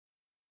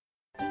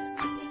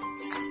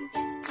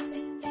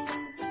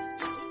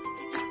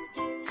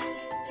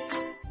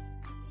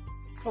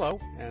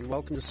Hello, and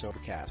welcome to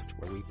Sobercast,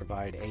 where we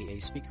provide AA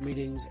speaker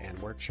meetings and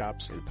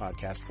workshops in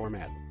podcast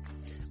format.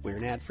 We're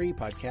an ad-free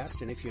podcast,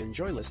 and if you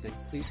enjoy listening,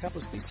 please help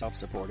us be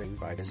self-supporting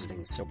by visiting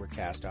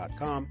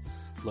Sobercast.com,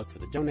 look for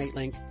the donate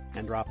link,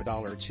 and drop $1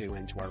 or $2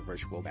 into our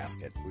virtual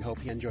basket. We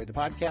hope you enjoy the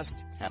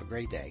podcast. Have a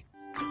great day.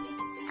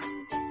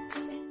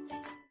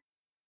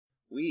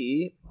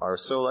 We are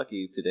so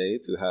lucky today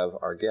to have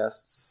our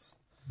guests,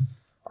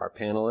 our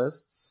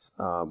panelists.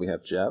 We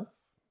have Jeff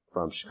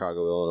from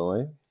Chicago,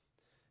 Illinois,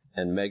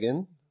 and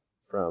Megan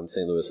from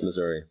St. Louis,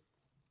 Missouri.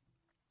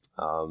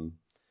 They're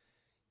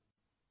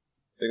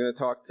going to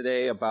talk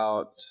today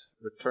about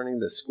returning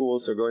to school,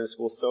 so going to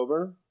school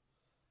sober.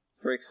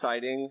 Very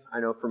exciting. I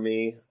know for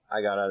me,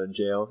 I got out of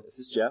jail. Is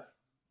this Jeff?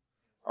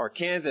 Or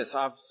Kansas.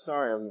 I'm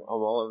sorry, I'm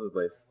all over the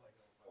place.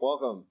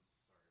 Welcome.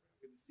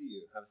 Good to see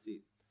you. Have a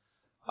seat.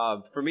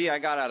 For me, I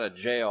got out of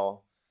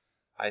jail.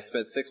 I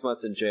spent 6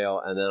 months in jail,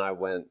 and then I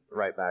went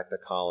right back to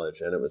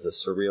college, and it was a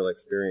surreal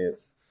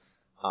experience.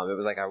 It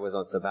was like I was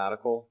on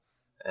sabbatical,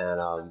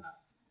 and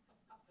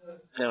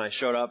I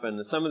showed up,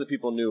 and some of the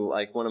people knew,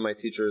 like one of my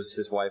teachers,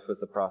 his wife was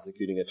the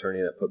prosecuting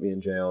attorney that put me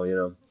in jail, you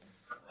know.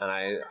 And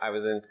I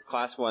was in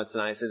class once,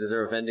 and I said, is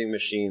there a vending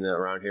machine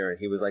around here? And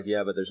he was like,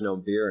 yeah, but there's no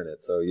beer in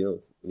it, so you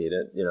don't need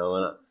it, you know.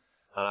 And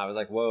I was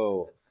like,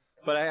 whoa.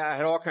 But I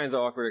had all kinds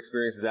of awkward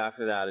experiences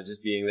after that of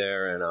just being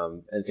there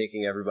and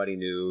thinking everybody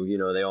knew, you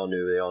know, they all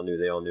knew. And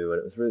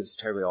it was really just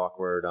terribly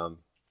awkward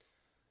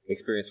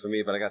experience for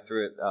me. But I got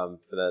through it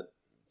for that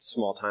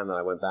small time that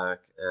I went back,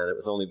 and it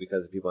was only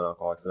because of people in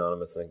Alcoholics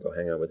Anonymous, and I can go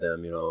hang out with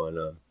them, you know,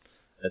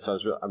 and so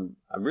I'm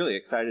really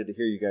excited to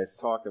hear you guys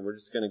talk, and we're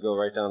just going to go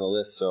right down the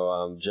list.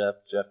 So Jeff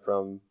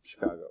from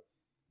Chicago,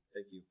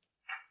 thank you.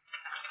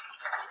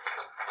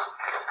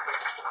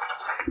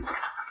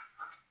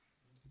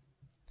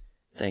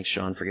 Thanks,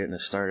 Sean, for getting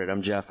us started.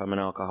 I'm Jeff. I'm an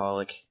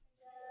alcoholic.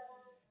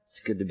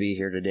 It's good to be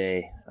here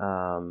today.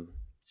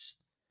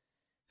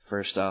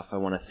 First off, I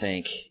want to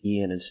thank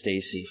Ian and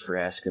Stacy for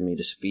asking me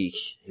to speak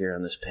here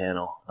on this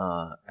panel.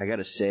 I got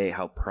to say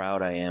how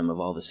proud I am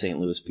of all the St.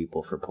 Louis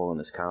people for pulling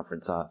this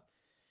conference off.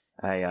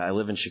 I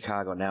live in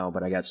Chicago now,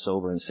 but I got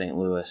sober in St.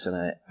 Louis,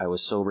 and I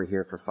was sober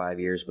here for 5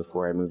 years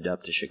before I moved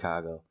up to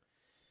Chicago.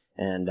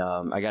 And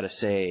I got to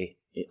say,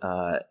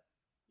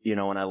 you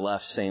know, when I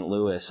left St.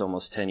 Louis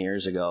almost 10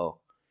 years ago,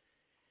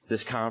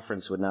 this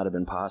conference would not have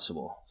been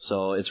possible.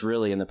 So it's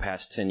really in the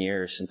past 10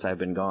 years since I've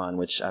been gone,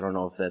 which I don't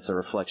know if that's a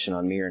reflection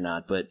on me or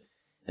not, but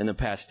in the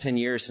past 10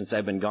 years since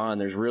I've been gone,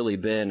 there's really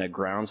been a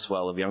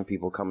groundswell of young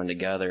people coming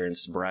together in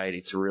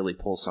sobriety to really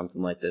pull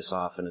something like this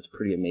off, and it's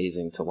pretty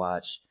amazing to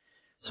watch.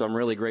 So I'm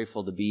really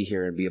grateful to be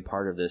here and be a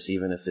part of this,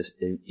 even if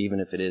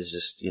it is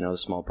just, you know, the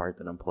small part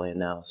that I'm playing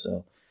now.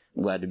 So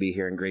I'm glad to be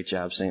here, and great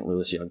job, St.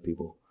 Louis young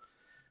people.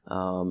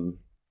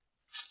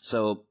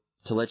 So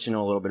to let you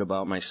know a little bit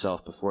about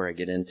myself before I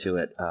get into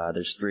it,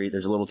 there's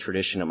a little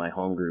tradition at my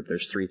home group.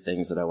 There's 3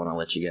 things that I want to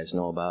let you guys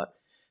know about.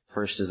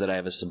 First is that I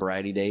have a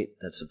sobriety date.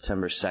 That's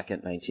September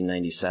 2nd,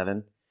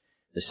 1997.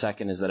 The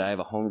second is that I have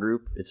a home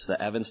group. It's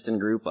the Evanston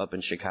group up in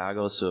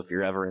Chicago. So if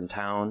you're ever in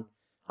town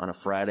on a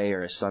Friday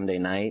or a Sunday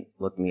night,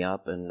 look me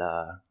up, and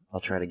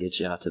I'll try to get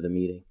you out to the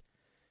meeting.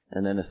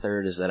 And then the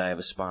third is that I have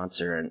a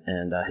sponsor,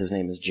 and his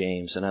name is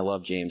James, and I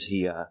love James.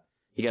 He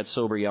got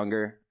sober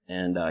younger,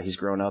 and he's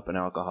grown up in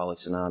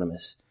Alcoholics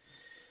Anonymous.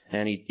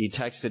 And he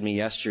texted me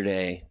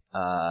yesterday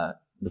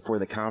before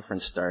the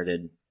conference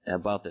started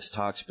about this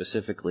talk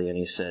specifically, and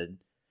he said,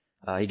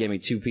 he gave me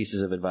 2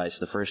 pieces of advice.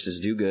 The first is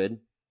do good,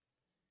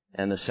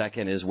 and the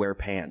second is wear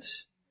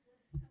pants.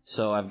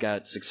 So I've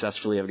got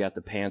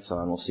the pants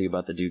on. We'll see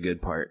about the do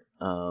good part.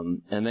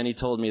 And then he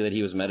told me that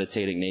he was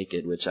meditating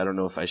naked, which I don't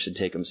know if I should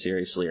take him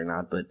seriously or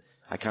not, but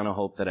I kind of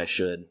hope that I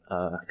should,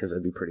 because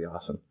that'd be pretty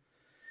awesome.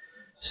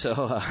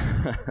 So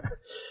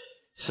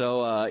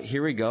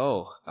here we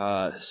go.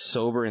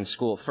 Sober in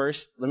school.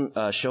 First,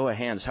 show of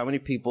hands. How many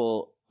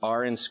people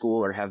are in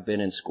school or have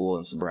been in school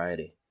in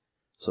sobriety?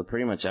 So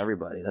pretty much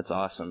everybody. That's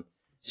awesome.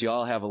 So you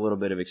all have a little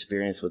bit of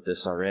experience with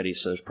this already,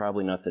 so there's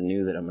probably nothing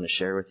new that I'm going to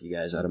share with you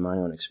guys out of my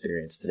own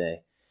experience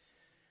today.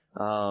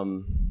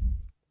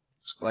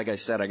 Like I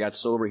said, I got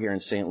sober here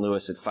in St.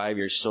 Louis. At 5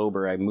 years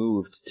sober, I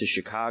moved to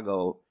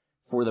Chicago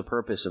for the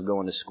purpose of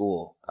going to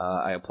school.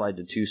 I applied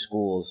to 2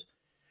 schools.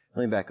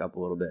 Let me back up a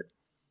little bit.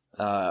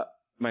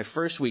 My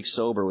first week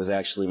sober was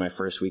actually my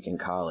first week in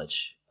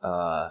college.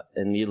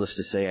 And needless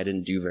to say, I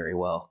didn't do very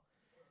well.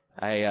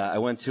 I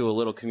went to a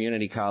little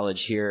community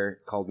college here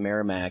called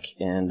Merrimack,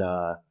 and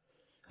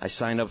I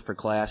signed up for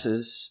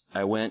classes.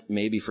 I went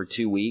maybe for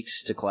 2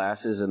 weeks to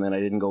classes, and then I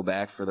didn't go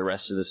back for the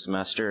rest of the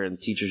semester, and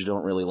teachers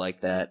don't really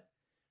like that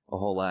a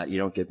whole lot. You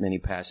don't get many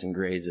passing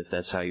grades if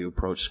that's how you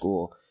approach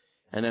school.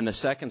 And then the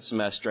second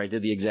semester, I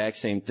did the exact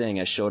same thing.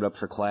 I showed up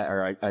for class,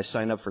 or I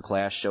signed up for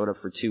class, showed up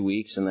for 2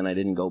 weeks, and then I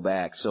didn't go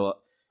back. So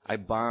I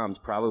bombed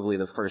probably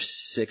the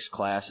first 6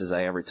 classes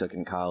I ever took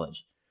in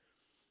college.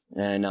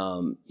 And,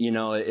 you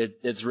know,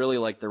 it's really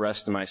like the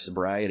rest of my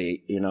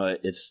sobriety. You know,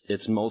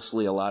 it's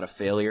mostly a lot of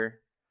failure.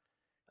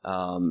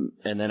 And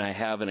then I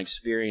have an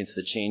experience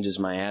that changes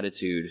my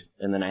attitude,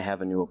 and then I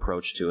have a new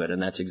approach to it,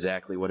 and that's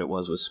exactly what it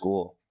was with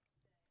school.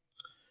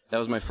 That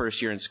was my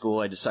first year in school.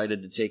 I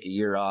decided to take a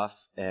year off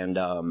and,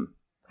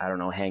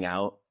 hang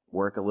out,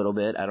 work a little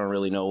bit. I don't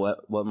really know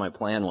what my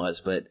plan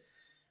was, but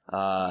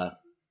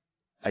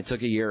I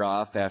took a year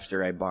off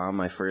after I bombed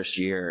my first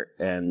year,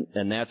 and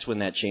that's when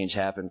that change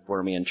happened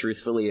for me. And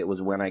truthfully, it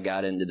was when I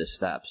got into the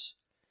steps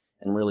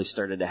and really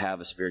started to have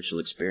a spiritual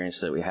experience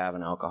that we have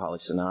in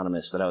Alcoholics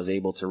Anonymous, that I was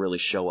able to really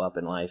show up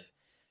in life,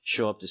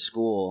 show up to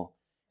school,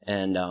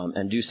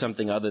 and do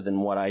something other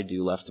than what I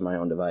do left to my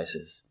own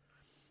devices.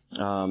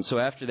 So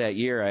after that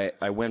year,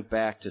 I went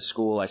back to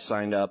school. I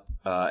signed up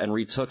and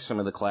retook some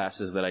of the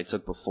classes that I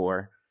took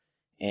before,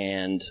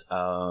 and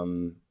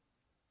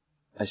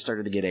I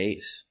started to get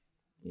A's,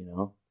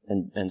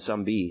 and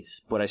some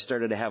B's. But I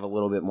started to have a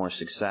little bit more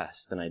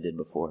success than I did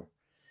before.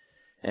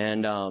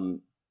 And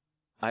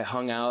I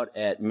hung out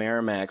at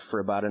Merrimack for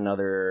about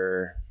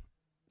another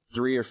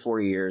 3 or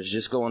 4 years,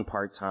 just going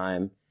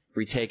part-time,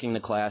 retaking the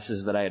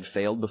classes that I had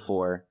failed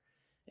before,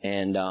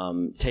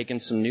 and taking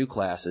some new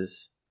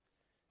classes,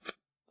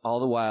 all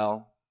the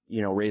while,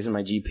 raising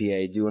my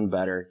GPA, doing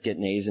better,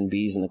 getting A's and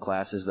B's in the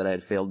classes that I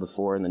had failed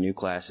before, and the new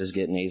classes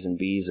getting A's and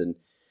B's,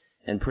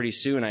 and pretty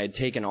soon I had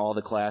taken all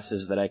the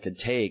classes that I could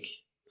take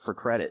for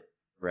credit,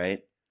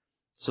 right?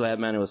 So that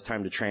meant it was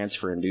time to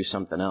transfer and do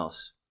something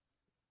else.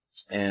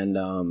 And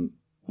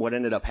what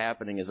ended up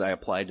happening is I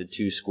applied to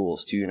 2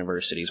 schools, 2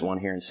 universities, one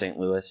here in St.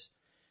 Louis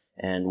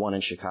and one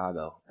in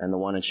Chicago. And the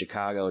one in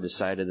Chicago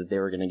decided that they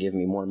were going to give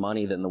me more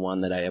money than the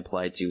one that I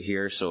applied to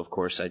here, so of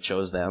course I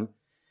chose them.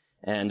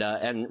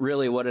 And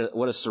really what a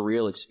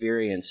surreal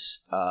experience,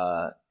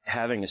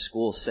 having a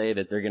school say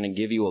that they're going to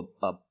give you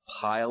a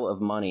pile of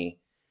money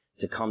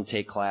to come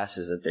take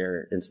classes at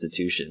their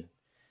institution.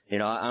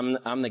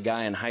 I'm the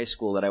guy in high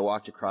school that I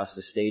walked across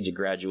the stage at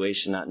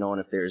graduation not knowing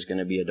if there was going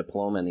to be a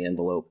diploma in the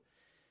envelope.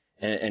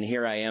 And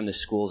here I am, the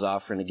school's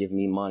offering to give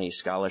me money,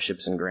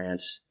 scholarships and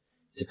grants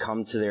to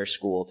come to their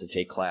school to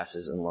take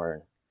classes and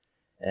learn.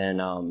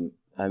 And,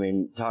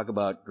 talk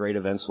about great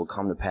events will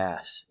come to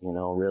pass,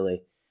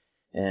 really.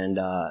 And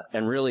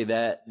really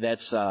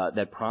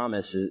that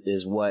promise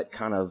is what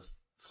kind of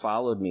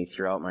followed me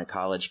throughout my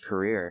college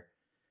career.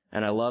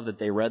 And I love that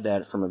they read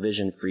that from A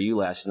Vision for You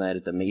last night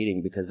at the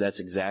meeting, because that's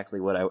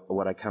exactly what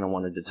I kind of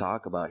wanted to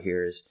talk about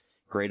here is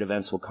great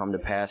events will come to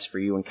pass for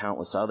you and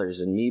countless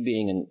others. And me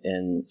being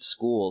in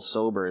school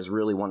sober is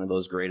really one of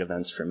those great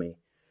events for me.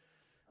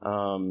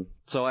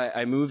 So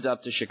I moved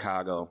up to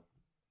Chicago,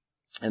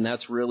 and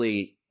that's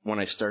really when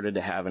I started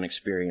to have an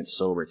experience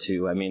sober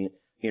too.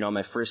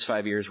 My first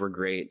 5 years were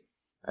great.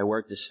 I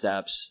worked the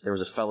steps. There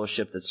was a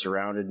fellowship that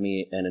surrounded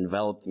me and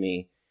enveloped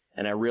me,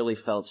 and I really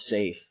felt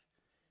safe.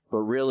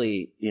 But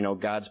really,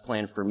 God's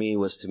plan for me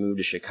was to move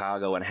to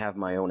Chicago and have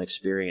my own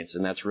experience,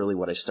 and that's really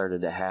what I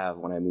started to have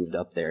when I moved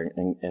up there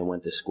and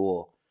went to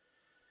school.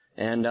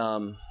 And,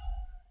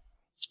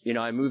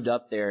 I moved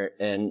up there,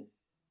 and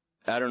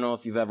I don't know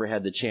if you've ever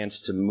had the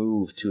chance to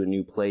move to a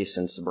new place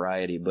in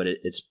sobriety, but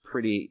it's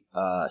pretty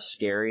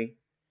scary,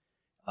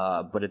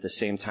 but at the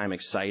same time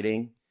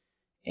exciting.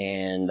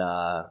 And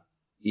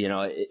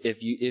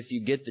if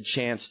you get the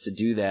chance to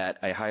do that,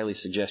 I highly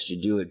suggest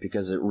you do it,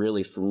 because it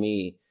really, for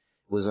me,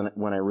 was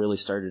when I really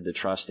started to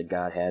trust that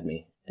God had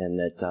me and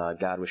that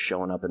God was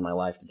showing up in my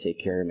life to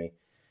take care of me.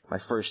 My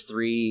first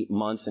 3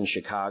 months in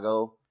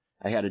Chicago,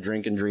 I had a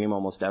drinking dream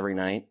almost every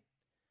night.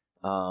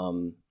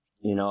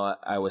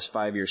 I was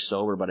 5 years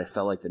sober, but I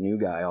felt like the new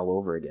guy all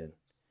over again.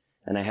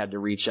 And I had to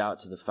reach out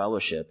to the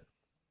fellowship.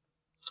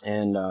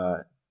 And,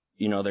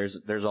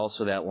 there's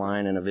also that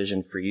line in A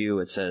Vision for You.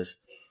 It says,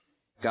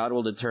 God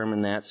will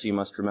determine that, so you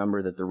must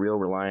remember that the real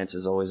reliance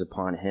is always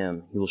upon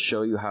Him. He will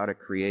show you how to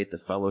create the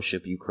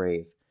fellowship you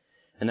crave.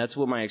 And that's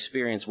what my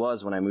experience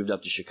was when I moved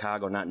up to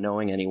Chicago, not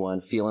knowing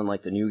anyone, feeling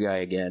like the new guy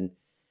again.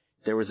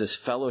 There was this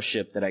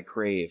fellowship that I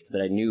craved,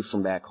 that I knew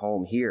from back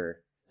home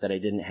here, that I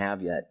didn't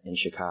have yet in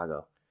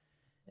Chicago.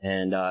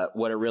 And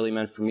what it really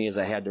meant for me is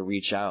I had to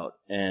reach out.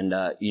 And,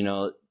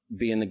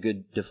 being the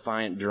good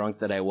defiant drunk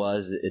that I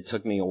was, it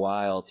took me a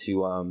while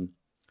to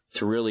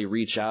really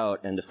reach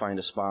out and to find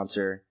a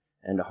sponsor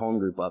and a home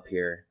group up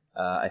here.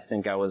 I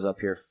think I was up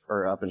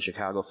in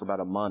Chicago for about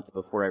a month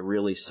before I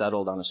really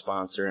settled on a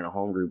sponsor and a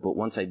home group. But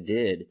once I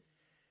did,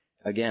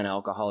 again,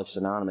 Alcoholics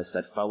Anonymous,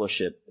 that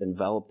fellowship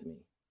enveloped me.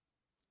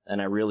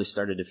 And I really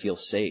started to feel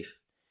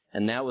safe.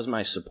 And that was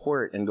my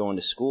support in going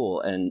to school.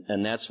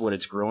 And that's what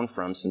it's grown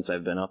from since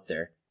I've been up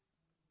there.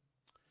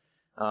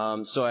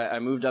 So I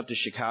moved up to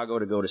Chicago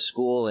to go to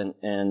school,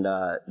 and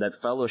that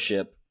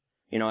fellowship,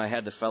 I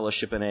had the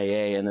fellowship in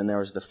AA, and then there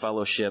was the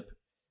fellowship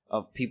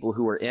of people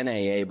who were in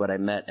AA, but I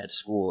met at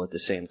school at the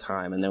same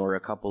time. And there were a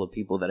couple of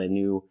people that I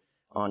knew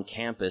on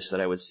campus that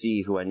I would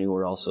see who I knew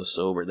were also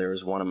sober. There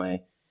was one of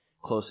my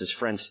closest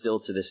friends still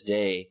to this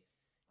day.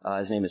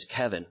 His name is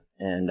Kevin.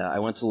 And I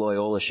went to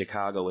Loyola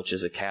Chicago, which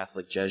is a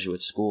Catholic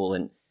Jesuit school.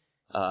 And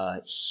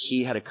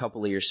he had a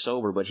couple of years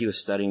sober, but he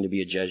was studying to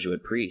be a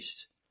Jesuit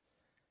priest.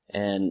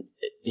 And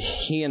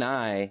he and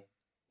I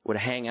would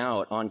hang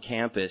out on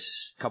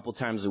campus a couple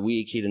times a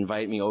week. He'd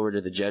invite me over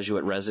to the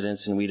Jesuit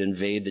residence, and we'd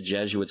invade the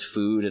Jesuits'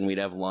 food, and we'd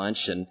have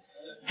lunch and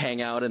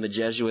hang out in the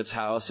Jesuits'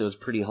 house. It was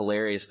pretty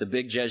hilarious. The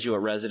big Jesuit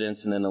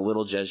residence and then the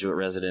little Jesuit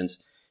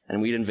residence,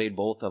 and we'd invade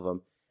both of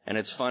them. And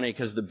it's funny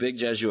because the big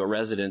Jesuit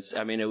residence,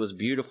 I mean, it was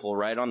beautiful,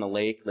 right on the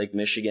lake, Lake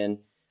Michigan.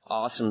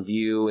 Awesome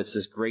view. It's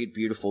this great,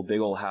 beautiful, big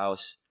old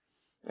house.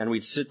 And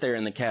we'd sit there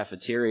in the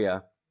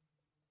cafeteria,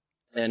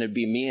 and it'd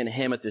be me and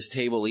him at this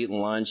table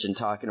eating lunch and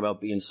talking about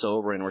being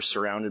sober, and we're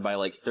surrounded by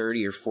like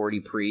 30 or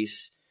 40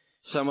 priests.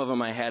 Some of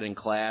them I had in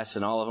class,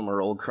 and all of them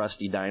are old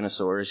crusty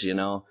dinosaurs, you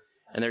know.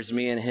 And there's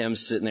me and him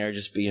sitting there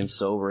just being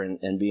sober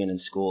and being in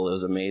school. It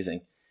was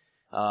amazing.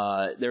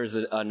 There's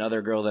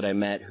another girl that I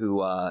met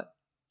who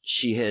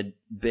she had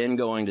been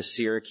going to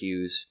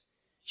Syracuse.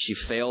 She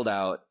failed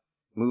out,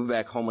 moved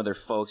back home with her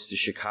folks to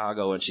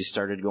Chicago, and she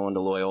started going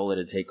to Loyola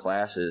to take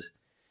classes.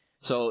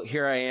 So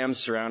here I am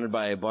surrounded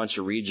by a bunch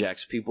of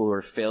rejects, people who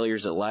are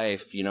failures at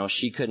life. You know,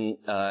 she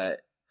couldn't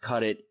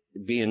cut it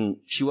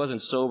she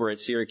wasn't sober at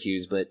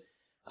Syracuse, but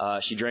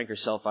she drank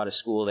herself out of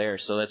school there.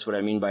 So that's what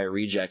I mean by a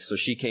reject. So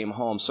she came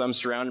home. So I'm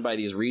surrounded by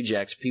these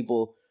rejects,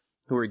 people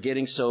who are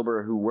getting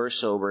sober, who were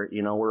sober.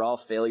 You know, we're all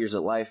failures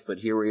at life, but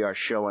here we are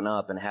showing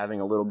up and having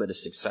a little bit of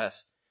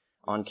success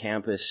on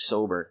campus,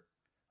 sober,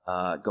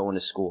 going to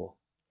school.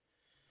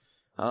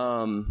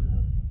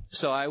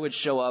 So I would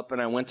show up,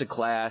 and I went to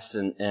class,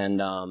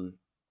 and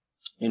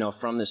you know,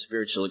 from the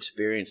spiritual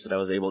experience that I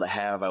was able to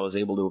have, I was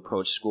able to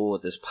approach school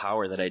with this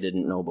power that I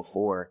didn't know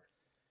before.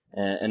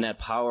 And that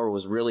power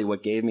was really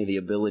what gave me the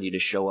ability to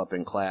show up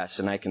in class.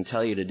 And I can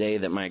tell you today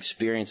that my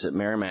experience at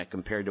Merrimack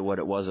compared to what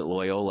it was at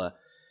Loyola,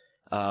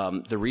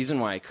 the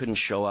reason why I couldn't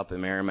show up at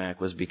Merrimack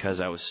was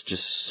because I was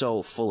just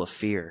so full of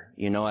fear.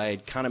 You know, I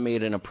had kind of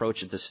made an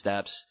approach at the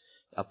steps,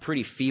 a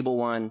pretty feeble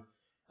one,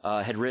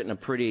 had written a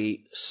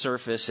pretty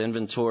surface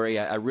inventory.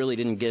 I really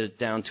didn't get it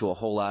down to a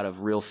whole lot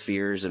of real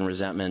fears and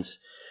resentments.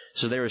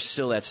 So there was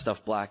still that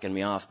stuff blocking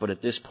me off. But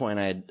at this point,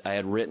 I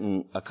had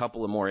written a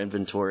couple of more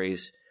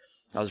inventories.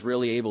 I was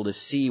really able to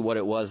see what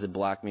it was that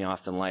blocked me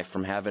off in life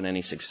from having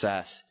any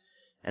success.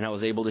 And I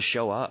was able to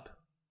show up.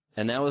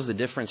 And that was the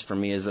difference for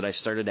me, is that I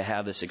started to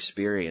have this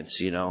experience,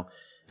 you know,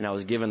 and I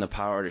was given the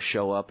power to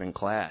show up in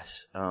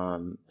class.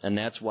 And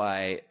that's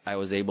why I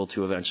was able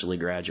to eventually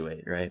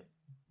graduate, right?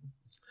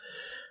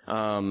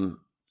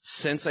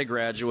 Since I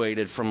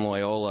graduated from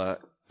Loyola,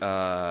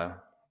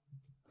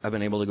 I've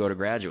been able to go to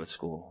graduate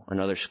school,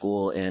 another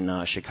school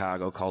in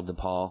Chicago called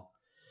DePaul.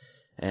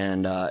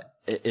 And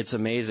it's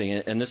amazing.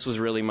 And this was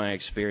really my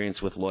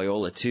experience with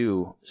Loyola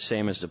too,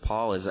 same as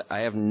DePaul, is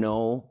I have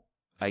no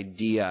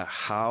idea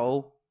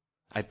how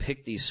I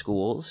picked these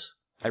schools.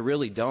 I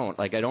really don't.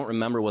 Like, I don't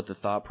remember what the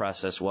thought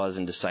process was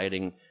in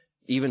deciding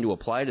even to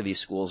apply to these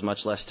schools,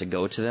 much less to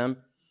go to them.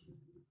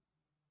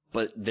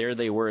 But there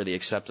they were, the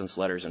acceptance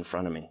letters in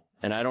front of me.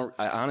 And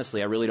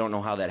honestly, I really don't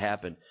know how that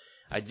happened.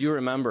 I do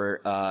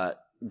remember,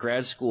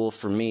 grad school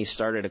for me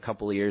started a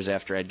couple of years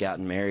after I'd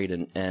gotten married,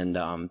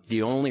 and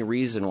the only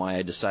reason why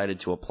I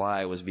decided to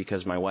apply was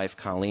because my wife,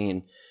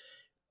 Colleen,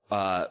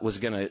 was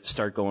going to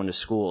start going to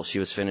school. She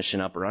was finishing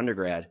up her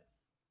undergrad.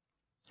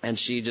 And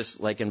she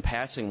just, like, in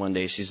passing one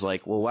day, she's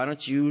like, well, why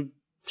don't you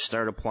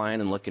start applying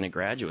and looking at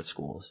graduate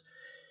schools?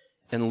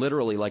 And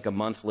literally, like, a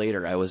month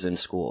later, I was in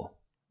school.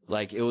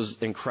 Like, it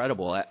was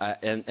incredible.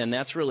 And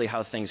that's really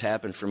how things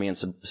happen for me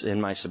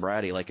in my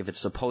sobriety. Like, if it's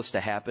supposed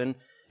to happen,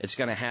 it's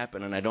going to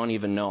happen, and I don't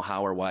even know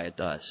how or why it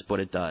does, but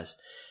it does.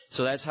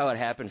 So that's how it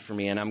happened for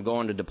me, and I'm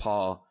going to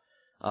DePaul.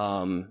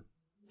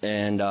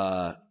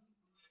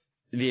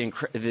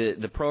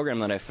 The program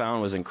that I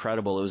found was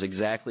incredible. It was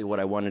exactly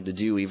what I wanted to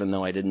do, even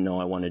though I didn't know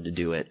I wanted to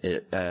do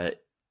it.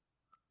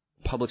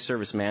 Public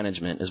service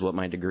management is what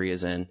my degree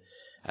is in.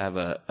 I have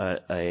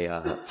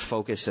a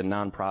focus in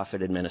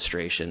nonprofit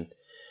administration.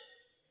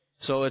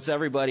 So it's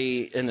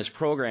everybody in this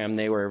program.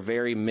 They were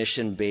very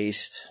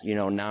mission-based, you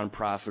know,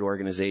 nonprofit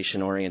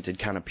organization-oriented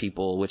kind of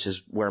people, which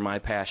is where my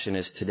passion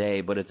is today.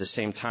 But at the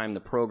same time,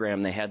 the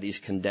program, they had these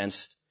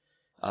condensed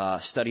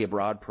study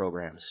abroad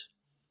programs.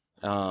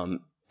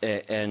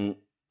 And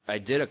I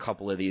did a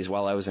couple of these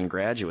while I was in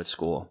graduate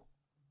school.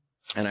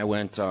 And I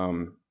went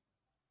to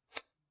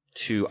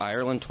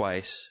Ireland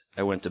twice.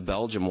 I went to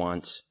Belgium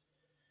once.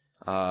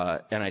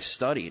 And I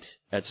studied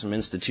at some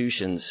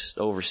institutions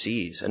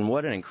overseas, and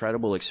what an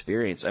incredible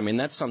experience. I mean,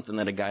 that's something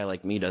that a guy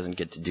like me doesn't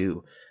get to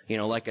do. You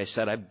know, like I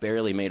said, I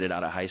barely made it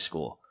out of high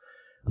school.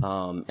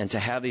 And to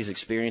have these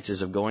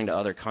experiences of going to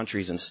other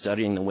countries and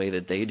studying the way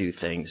that they do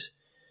things,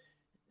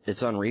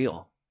 it's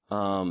unreal.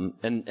 And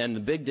the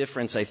big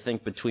difference, I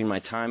think, between my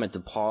time at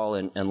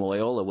DePaul and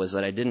Loyola was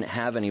that I didn't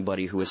have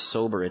anybody who was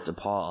sober at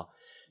DePaul.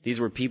 These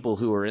were people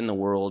who were in the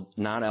world,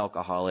 not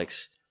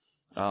alcoholics,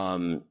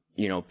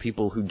 you know,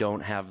 people who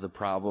don't have the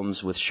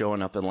problems with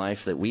showing up in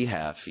life that we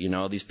have. You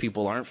know, these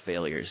people aren't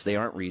failures. They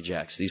aren't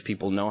rejects. These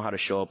people know how to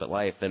show up at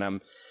life. And I'm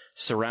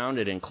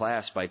surrounded in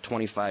class by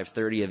 25,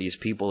 30 of these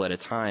people at a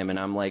time. And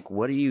I'm like,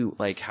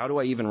 how do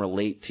I even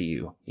relate to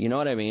you? You know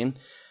what I mean?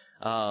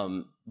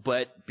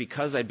 But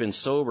because I'd been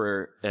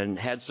sober and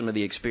had some of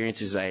the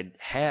experiences I'd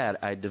had,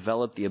 I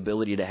developed the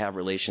ability to have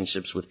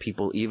relationships with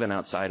people even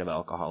outside of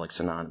Alcoholics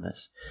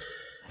Anonymous.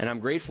 And I'm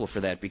grateful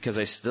for that because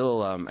I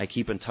still, I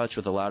keep in touch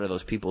with a lot of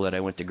those people that I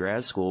went to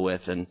grad school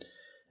with. And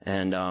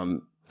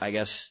I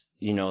guess,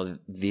 you know,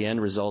 the end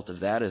result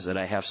of that is that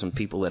I have some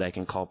people that I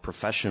can call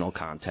professional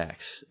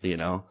contacts, you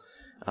know,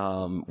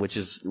 which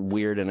is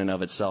weird in and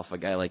of itself. A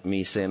guy like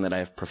me saying that I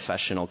have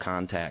professional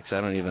contacts. I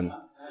don't even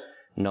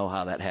know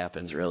how that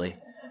happens, really.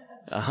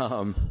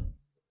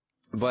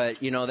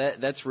 But, you know,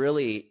 that's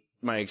really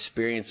my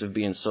experience of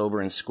being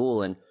sober in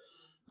school. And,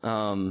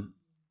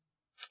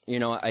 you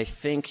know, I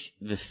think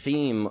the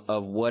theme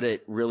of what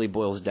it really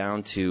boils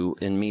down to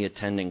in me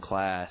attending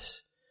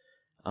class,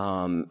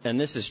 and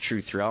this is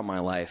true throughout my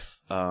life,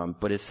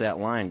 but it's that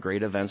line,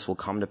 great events will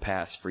come to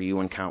pass for you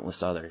and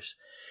countless others.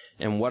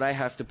 And what I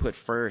have to put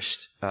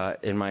first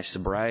in my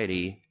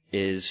sobriety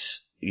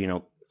is, you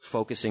know,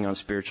 focusing on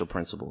spiritual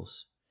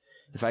principles.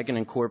 If I can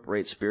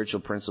incorporate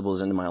spiritual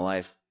principles into my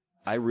life,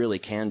 I really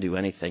can do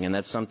anything. And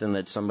that's something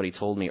that somebody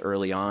told me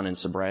early on in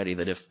sobriety,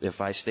 that if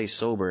I stay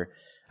sober,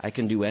 I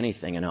can do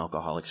anything in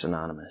Alcoholics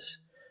Anonymous.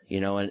 You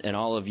know, and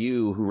all of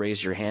you who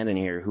raised your hand in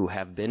here who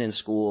have been in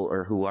school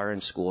or who are in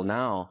school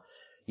now,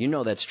 you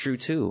know that's true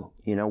too.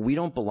 You know, we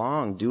don't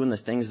belong doing the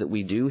things that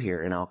we do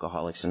here in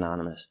Alcoholics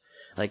Anonymous.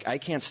 Like, I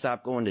can't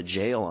stop going to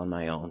jail on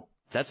my own.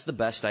 That's the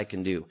best I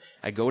can do.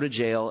 I go to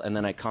jail and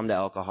then I come to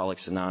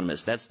Alcoholics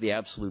Anonymous. That's the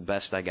absolute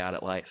best I got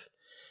at life.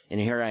 And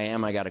here I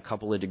am. I got a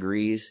couple of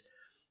degrees.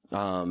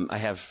 I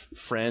have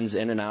friends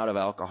in and out of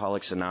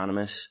Alcoholics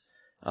Anonymous.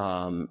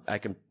 I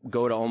can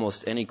go to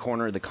almost any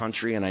corner of the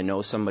country and I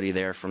know somebody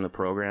there from the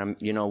program.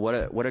 You know,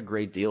 what a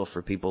great deal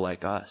for people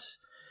like us.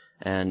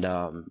 And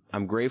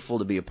I'm grateful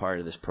to be a part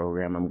of this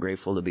program. I'm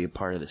grateful to be a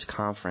part of this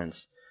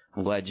conference.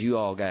 I'm glad you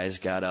all guys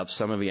got up.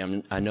 Some of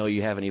you, I know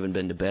you haven't even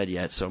been to bed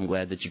yet, so I'm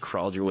glad that you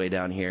crawled your way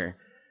down here,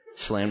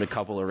 slammed a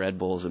couple of Red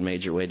Bulls, and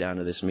made your way down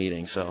to this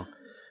meeting. So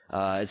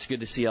it's good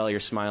to see all your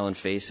smiling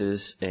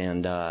faces,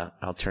 and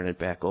I'll turn it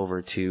back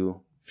over to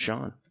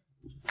Sean.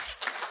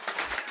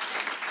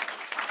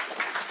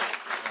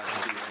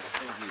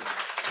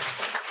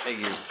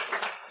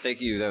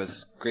 Thank you. That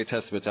was a great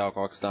testament to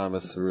Alcoholics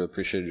Anonymous. We really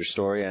appreciated your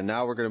story. And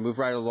now we're going to move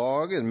right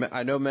along. And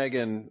I know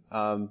Megan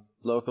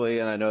locally,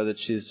 and I know that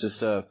she's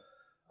just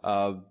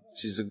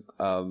she's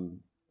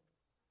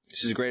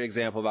a great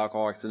example of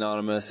Alcoholics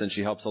Anonymous, and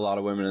she helps a lot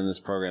of women in this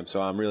program.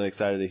 So I'm really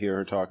excited to hear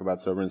her talk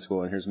about Sober in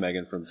School. And here's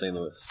Megan from St.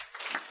 Louis.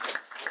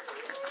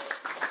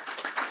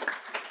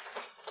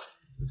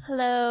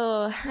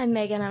 Hello, I'm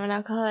Megan. I'm an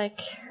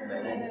alcoholic.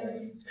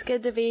 It's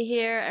good to be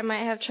here. I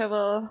might have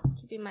trouble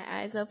keeping my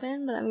eyes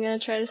open, but I'm going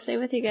to try to stay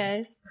with you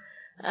guys.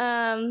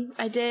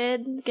 I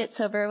did get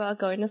sober while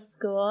going to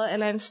school,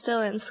 and I'm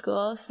still in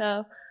school,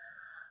 so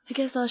I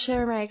guess I'll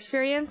share my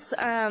experience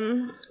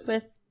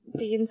with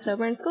being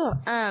sober in school.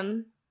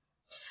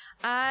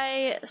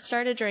 I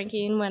started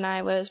drinking when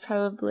I was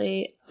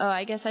probably,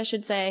 I guess I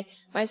should say,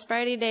 my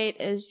sobriety date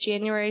is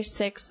January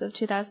 6th of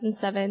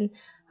 2007.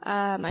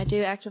 I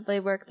do actively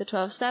work the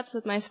 12 steps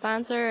with my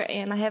sponsor,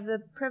 and I have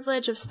the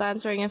privilege of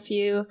sponsoring a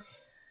few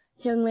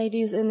young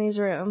ladies in these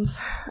rooms.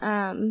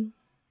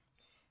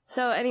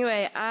 So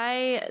anyway,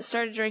 I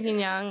started drinking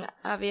young,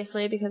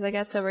 obviously, because I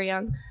got sober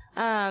young.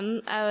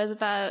 I was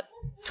about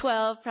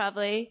 12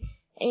 probably,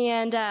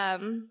 and I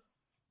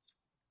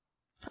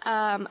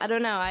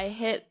don't know, I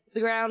hit the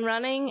ground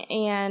running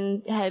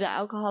and had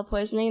alcohol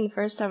poisoning the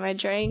first time I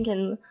drank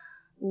and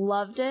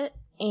loved it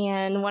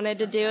and wanted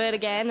to do it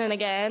again and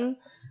again.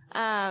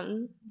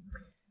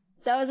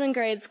 That was in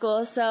grade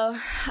school, so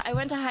I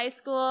went to high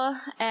school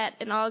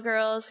at an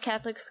all-girls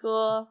Catholic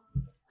school,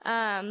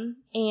 and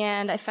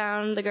I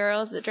found the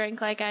girls that drank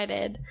like I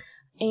did.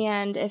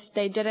 And if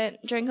they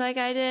didn't drink like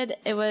I did,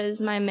 it was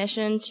my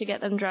mission to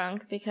get them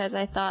drunk, because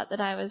I thought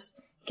that I was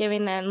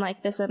giving them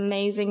like this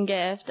amazing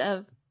gift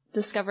of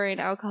discovering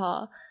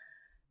alcohol,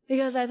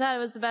 because I thought it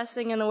was the best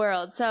thing in the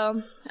world.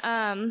 So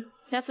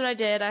that's what I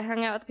did. I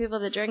hung out with people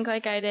that drink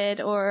like I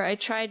did, or I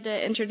tried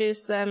to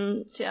introduce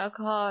them to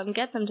alcohol and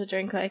get them to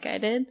drink like I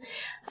did.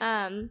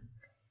 And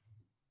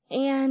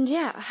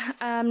yeah,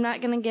 I'm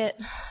not going to get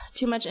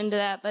too much into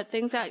that, but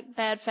things got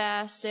bad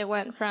fast. It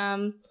went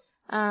from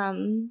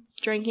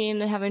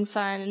drinking and having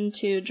fun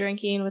to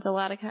drinking with a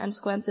lot of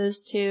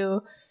consequences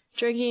to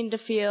drinking to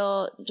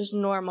feel just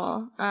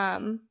normal,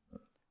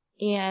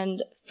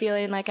 and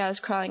feeling like I was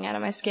crawling out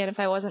of my skin if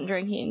I wasn't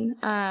drinking.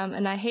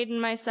 And I hated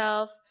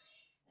myself,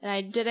 and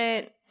I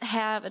didn't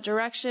have a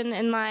direction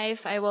in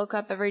life. I woke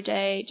up every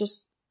day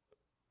just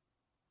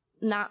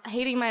not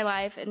hating my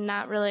life and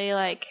not really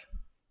I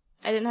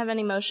didn't have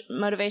any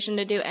motivation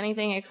to do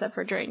anything except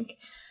for drink.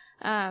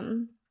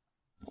 And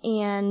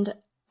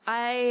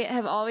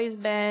I've always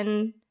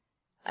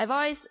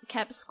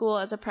kept school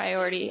as a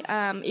priority.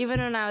 Even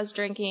when I was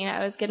drinking, I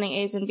was getting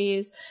A's and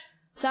B's.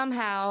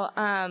 Somehow,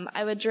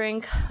 I would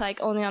drink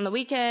only on the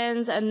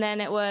weekends, and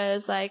then it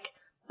was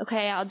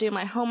okay, I'll do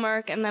my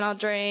homework and then I'll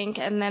drink,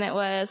 and then it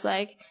was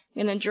I'm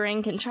gonna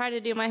drink and try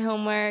to do my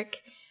homework.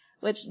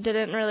 which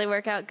didn't really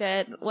work out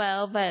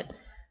well, but,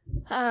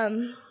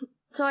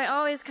 so I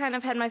always kind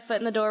of had my foot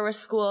in the door with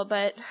school,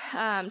 but,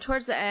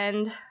 towards the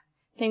end,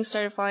 things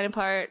started falling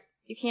apart.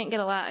 You can't get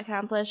a lot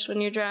accomplished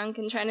when you're drunk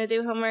and trying to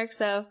do homework,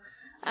 so,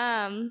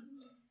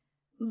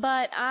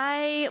 but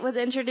I was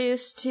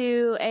introduced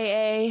to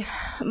AA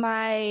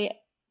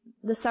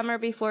the summer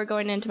before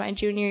going into my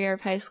junior year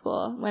of high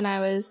school when I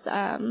was,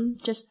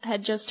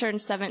 had just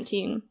turned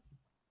 17.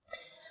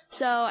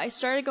 So I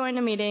started going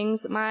to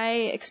meetings. My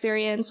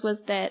experience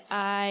was that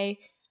I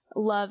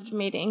loved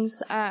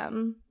meetings,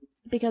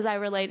 because I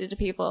related to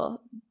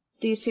people.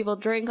 These people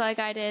drink like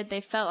I did.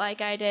 They felt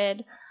like I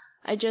did.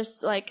 I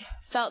just,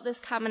 felt this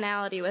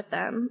commonality with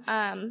them.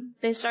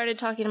 They started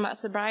talking about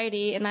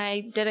sobriety, and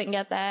I didn't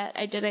get that.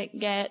 I didn't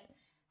get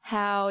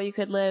how you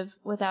could live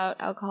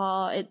without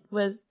alcohol. It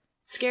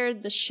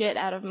scared the shit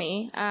out of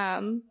me,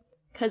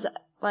 'cause,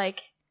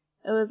 it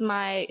was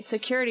my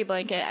security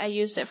blanket. I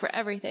used it for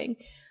everything.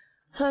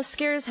 So I was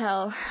scared as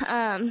hell,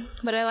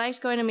 but I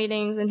liked going to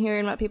meetings and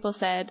hearing what people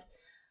said.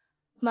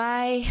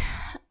 My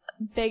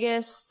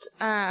biggest,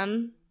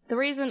 the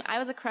reason I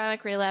was a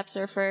chronic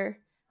relapser for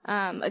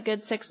a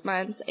good 6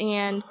 months,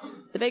 and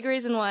the big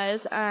reason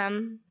was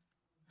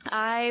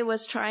I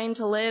was trying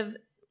to live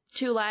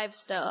 2 lives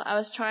still. I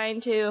was trying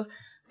to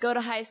go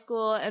to high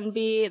school and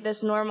be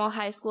this normal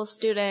high school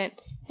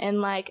student and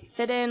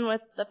fit in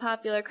with the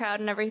popular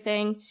crowd and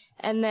everything,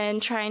 and then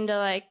trying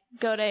to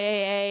go to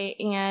AA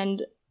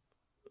and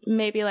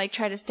maybe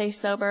try to stay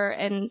sober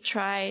and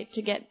try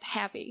to get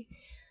happy.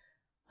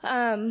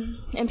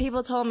 And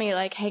people told me,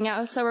 hang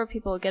out with sober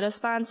people, get a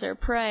sponsor,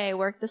 pray,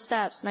 work the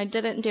steps, and I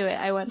didn't do it.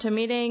 I went to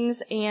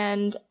meetings,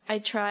 and I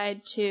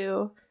tried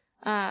to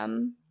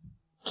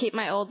keep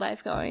my old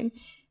life going.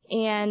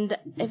 And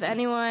if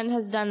anyone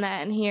has done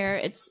that in here,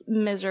 it's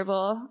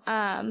miserable.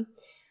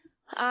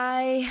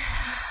 I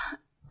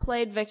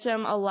played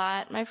victim a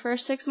lot my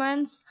first 6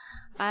 months.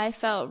 I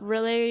felt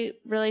really,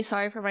 really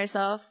sorry for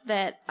myself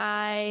that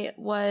I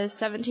was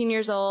 17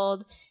 years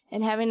old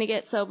and having to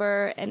get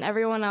sober, and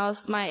everyone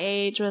else my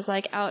age was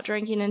out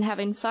drinking and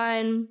having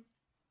fun,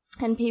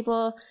 and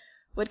people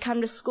would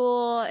come to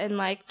school and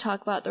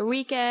talk about their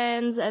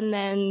weekends, and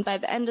then by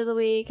the end of the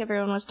week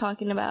everyone was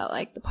talking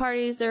about the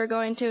parties they were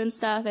going to and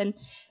stuff, and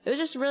it was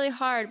just really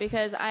hard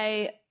because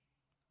I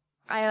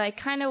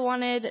kind of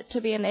wanted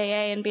to be in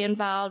AA and be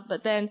involved,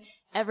 but then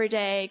every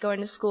day going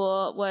to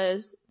school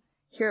was,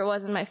 here it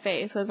was in my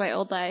face, was my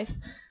old life.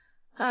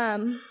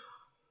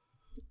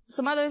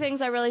 Some other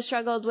things I really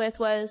struggled with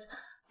was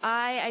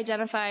I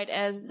identified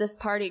as this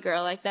party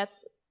girl.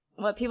 That's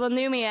what people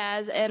knew me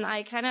as, and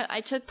I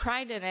took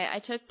pride in it. I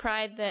took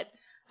pride that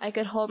I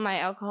could hold my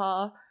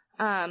alcohol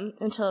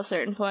until a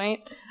certain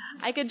point.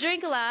 I could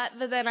drink a lot,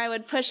 but then I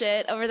would push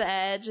it over the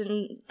edge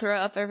and throw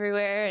up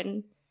everywhere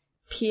and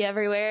pee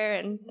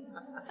everywhere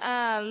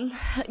and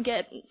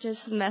get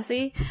just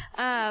messy.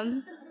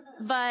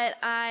 But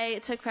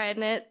I took pride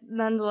in it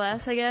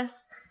nonetheless, I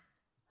guess.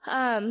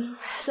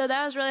 So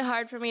that was really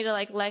hard for me to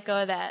let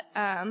go of that.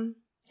 I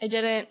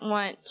didn't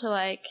want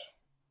to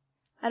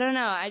I don't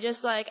know, I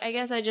just I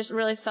guess I just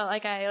really felt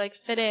like I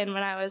fit in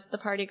when I was the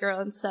party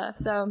girl and stuff.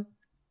 So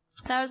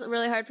that was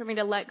really hard for me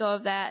to let go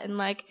of that and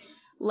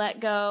let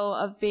go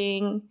of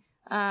being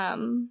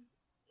in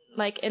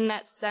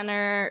that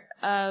center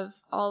of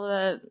all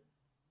the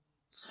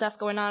stuff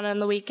going on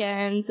the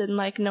weekends and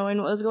knowing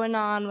what was going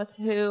on with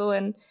who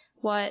and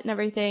what and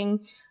everything.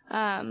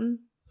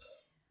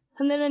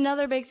 And then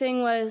another big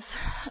thing was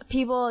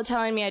people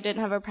telling me I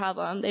didn't have a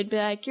problem. They'd be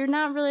like, you're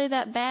not really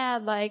that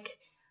bad, blah,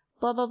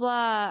 blah,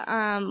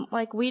 blah.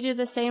 We do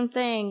the same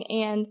thing.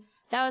 And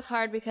that was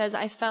hard because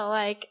I felt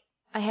like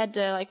I had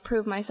to,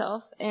 prove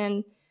myself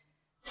and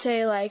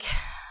say,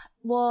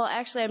 well,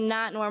 actually, I'm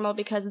not normal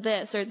because of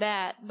this or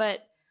that.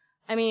 But,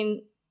 I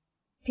mean,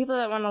 people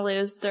don't want to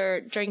lose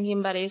their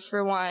drinking buddies,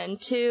 for one.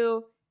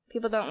 2,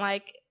 people don't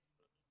like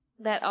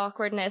that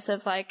awkwardness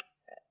of,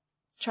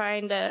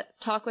 trying to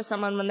talk with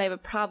someone when they have a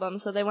problem,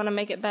 so they want to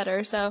make it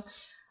better. So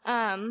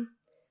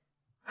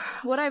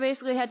what I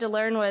basically had to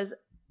learn was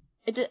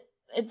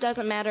it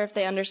doesn't matter if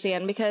they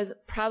understand, because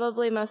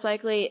probably most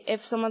likely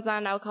if someone's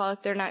not an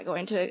alcoholic, they're not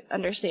going to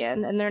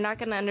understand, and they're not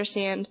going to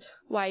understand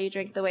why you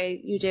drink the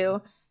way you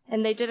do.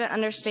 And they didn't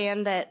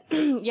understand that,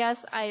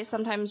 yes, I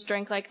sometimes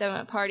drank like them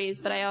at parties,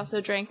 but I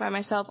also drank by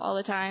myself all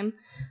the time.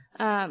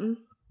 And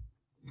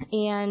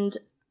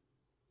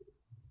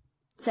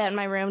sat in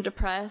my room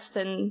depressed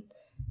and,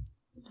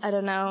 I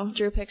don't know,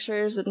 drew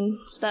pictures and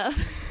stuff.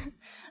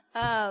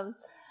 And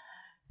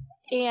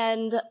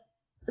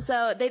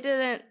so they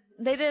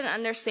didn't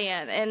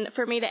understand. And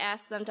for me to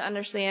ask them to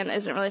understand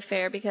isn't really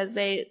fair because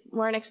they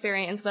weren't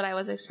experiencing what I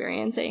was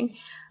experiencing.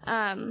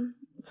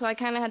 So I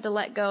kind of had to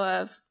let go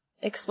of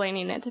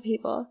explaining it to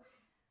people.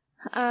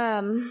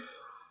 Another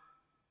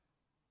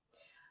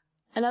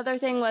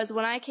thing was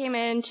when I came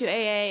into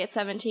AA at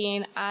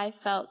 17, I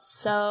felt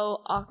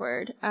so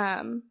awkward.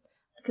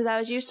 Because I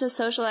was used to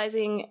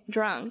socializing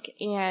drunk,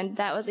 and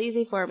that was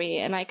easy for me,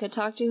 and I could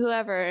talk to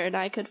whoever, and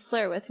I could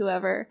flirt with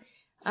whoever.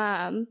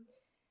 And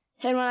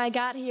And when I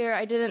got here,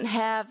 I didn't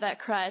have that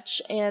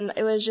crutch, and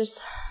it was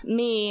just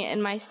me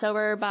and my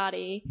sober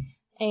body.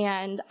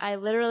 And I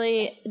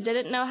literally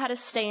didn't know how to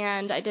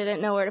stand. I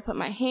didn't know where to put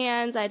my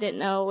hands. I didn't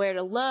know where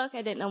to look.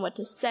 I didn't know what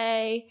to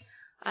say.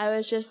 I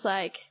was just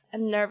like a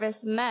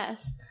nervous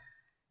mess.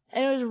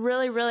 And it was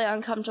really, really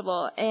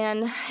uncomfortable.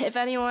 And if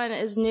anyone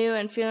is new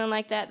and feeling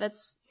like that,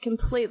 that's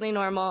completely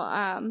normal.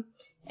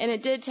 And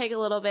it did take a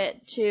little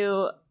bit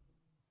to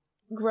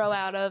grow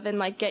out of and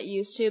like get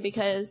used to,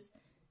 because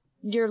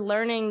you're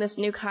learning this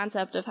new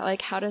concept of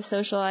like how to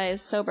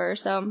socialize sober.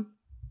 So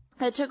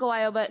it took a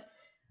while, but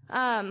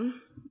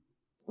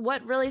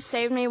what really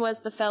saved me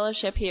was the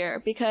fellowship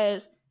here,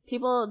 because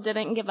people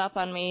didn't give up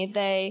on me.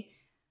 They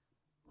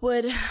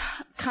would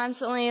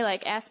constantly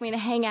like ask me to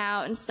hang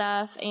out and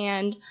stuff,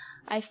 and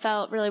I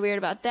felt really weird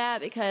about that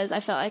because I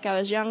felt like I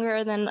was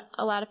younger than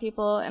a lot of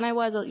people, and I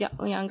was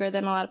younger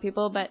than a lot of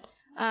people, but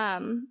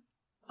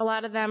a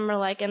lot of them were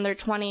like in their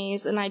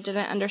 20s, and I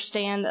didn't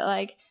understand that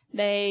like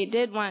they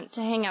did want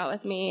to hang out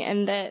with me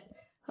and that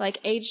like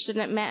age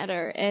didn't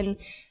matter. And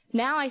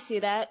now I see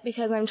that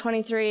because I'm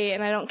 23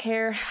 and I don't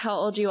care how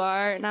old you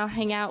are, and I'll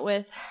hang out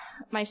with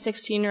my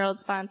 16-year-old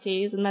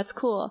sponsees, and that's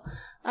cool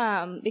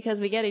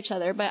because we get each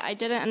other. But I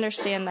didn't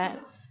understand that.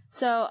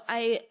 So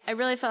I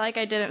really felt like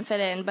I didn't fit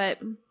in, but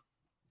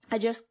I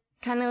just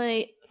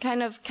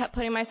kind of kept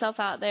putting myself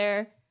out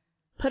there,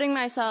 putting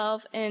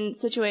myself in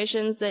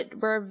situations that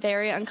were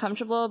very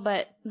uncomfortable,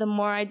 but the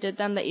more I did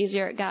them, the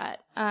easier it got.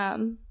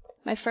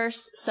 My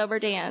first sober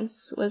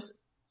dance was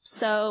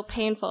so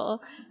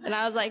painful, and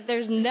I was like,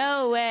 there's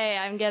no way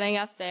I'm getting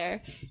up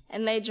there.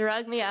 And they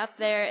drugged me up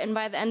there, and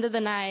by the end of the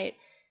night,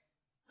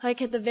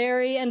 like at the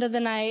very end of the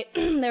night,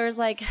 there was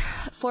like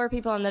 4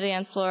 people on the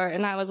dance floor,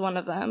 and I was one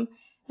of them.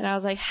 And I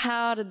was like,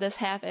 how did this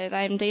happen?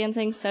 I'm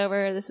dancing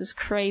sober. This is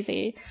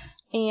crazy.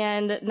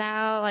 And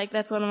now, like,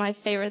 that's one of my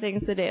favorite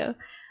things to do.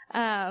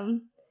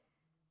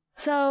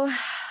 So,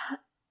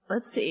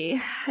 let's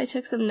see. I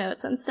took some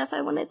notes on stuff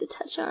I wanted to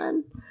touch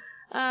on.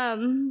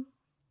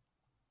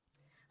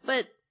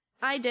 But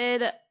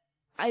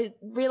I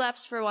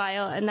relapsed for a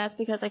while, and that's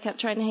because I kept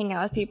trying to hang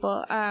out with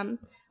people.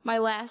 My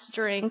last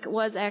drink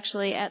was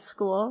actually at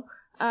school.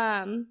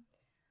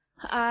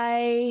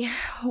 I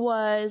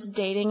was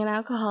dating an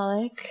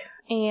alcoholic,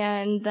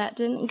 and that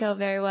didn't go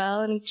very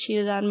well, and he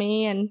cheated on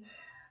me, and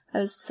I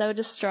was so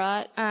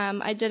distraught.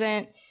 I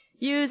didn't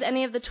use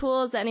any of the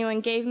tools that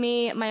anyone gave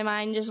me. My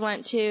mind just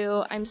went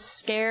to, I'm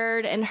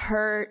scared and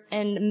hurt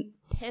and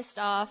pissed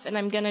off, and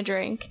I'm gonna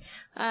drink.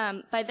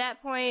 By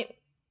that point,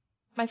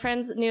 my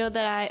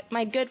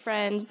good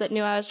friends that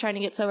knew I was trying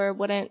to get sober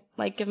wouldn't,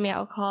 like, give me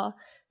alcohol.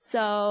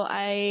 So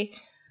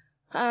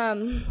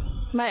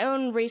my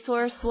own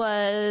resource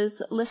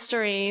was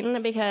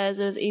Listerine, because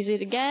it was easy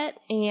to get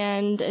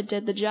and it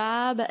did the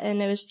job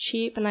and it was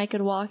cheap and I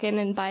could walk in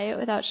and buy it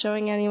without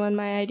showing anyone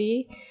my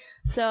ID.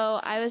 So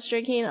I was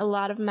drinking a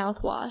lot of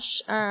mouthwash.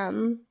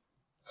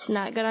 It's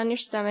not good on your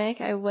stomach.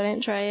 I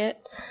wouldn't try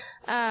it.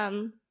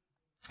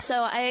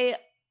 So I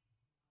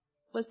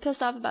was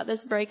pissed off about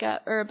this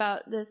breakup, or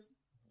about this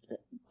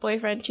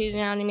boyfriend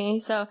cheating on me.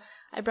 So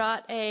I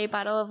brought a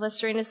bottle of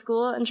Listerine to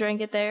school and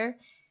drank it there.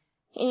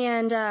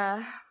 And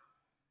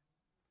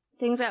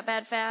things got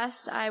bad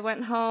fast. I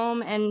went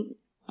home, and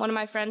one of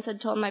my friends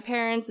had told my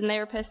parents, and they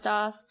were pissed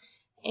off.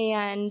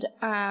 And,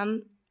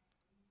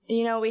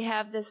 we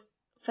have this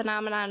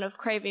phenomenon of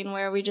craving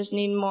where we just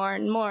need more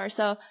and more.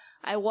 So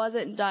I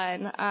wasn't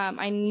done.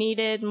 I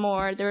needed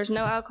more. There was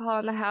no alcohol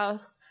in the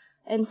house.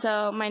 And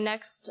so my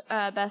next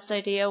best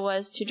idea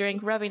was to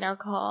drink rubbing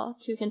alcohol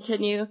to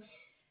continue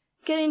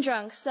getting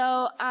drunk.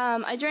 So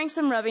I drank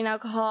some rubbing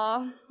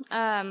alcohol.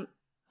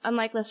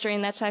 Unlike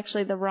Listerine, that's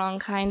actually the wrong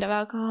kind of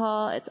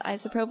alcohol. It's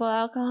isopropyl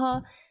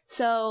alcohol.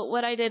 So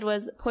what I did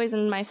was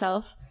poison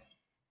myself.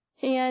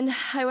 And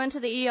I went to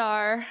the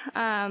ER,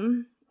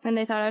 and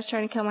they thought I was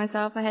trying to kill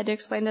myself. I had to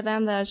explain to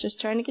them that I was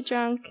just trying to get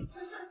drunk.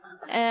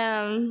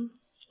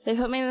 They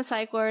put me in the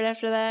psych ward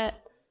after that.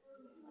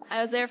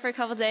 I was there for a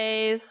couple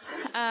days.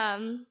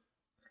 Then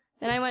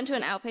I went to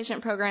an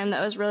outpatient program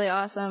that was really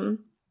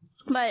awesome.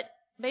 But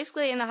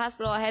basically in the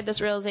hospital, I had this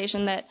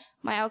realization that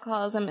my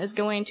alcoholism is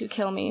going to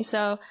kill me.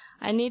 So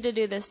I need to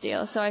do this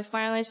deal. So I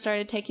finally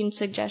started taking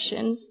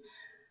suggestions.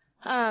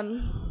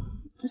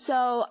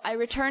 So I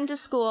returned to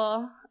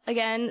school.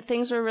 Again,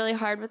 things were really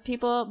hard with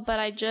people, but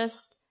I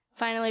just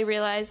finally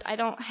realized I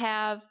don't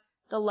have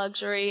the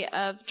luxury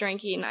of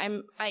drinking.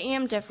 I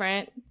am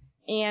different,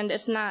 and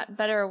it's not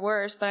better or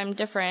worse, but I'm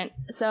different.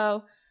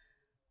 So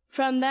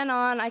from then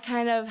on, I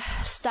kind of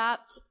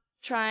stopped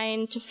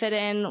trying to fit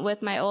in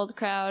with my old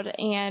crowd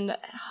and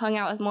hung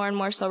out with more and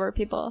more sober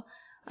people.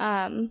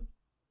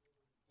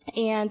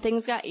 And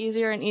things got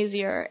easier and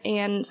easier.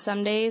 And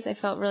some days I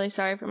felt really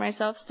sorry for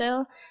myself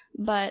still,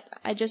 but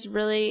I just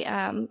really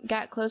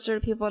got closer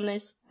to people in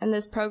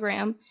this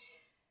program.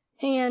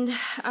 And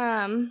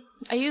I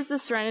used the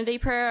Serenity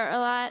Prayer a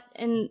lot.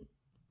 And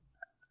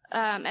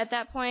at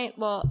that point,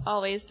 well,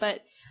 always,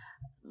 but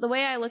the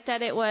way I looked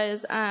at it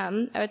was,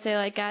 I would say,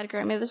 like, God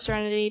grant me the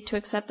serenity to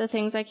accept the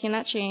things I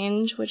cannot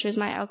change, which is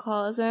my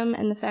alcoholism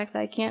and the fact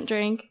that I can't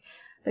drink,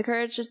 the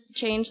courage to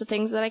change the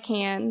things that I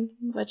can,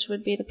 which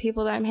would be the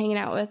people that I'm hanging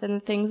out with and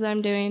the things that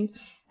I'm doing,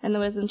 and the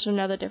wisdom to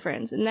know the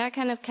difference. And that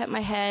kind of kept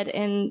my head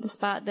in the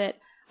spot that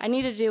I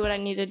need to do what I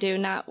need to do,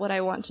 not what I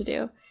want to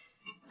do.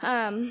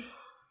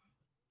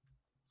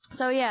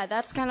 So yeah,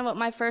 that's kind of what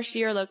my first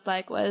year looked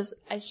like. Was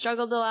I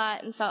struggled a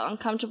lot and felt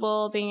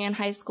uncomfortable being in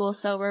high school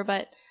sober,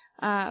 but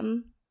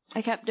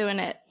I kept doing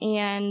it,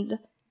 and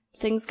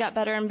things got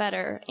better and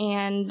better.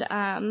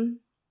 And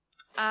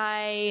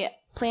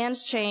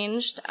plans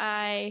changed.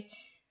 I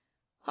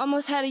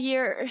almost had a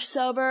year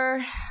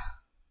sober.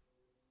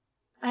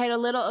 I had a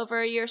little over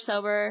a year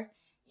sober,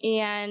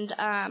 and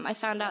I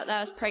found out that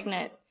I was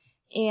pregnant,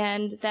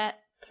 and that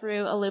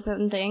threw a loop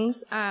of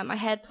things. I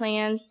had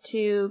plans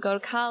to go to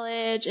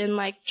college and,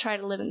 like, try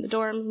to live in the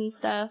dorms and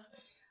stuff,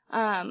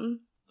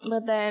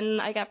 but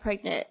then I got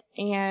pregnant,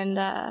 and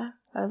I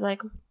was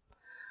like,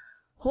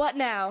 what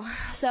now?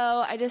 So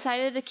I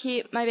decided to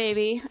keep my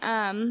baby.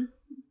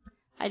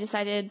 I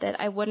decided that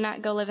I would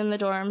not go live in the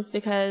dorms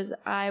because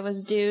I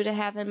was due to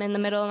have him in the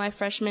middle of my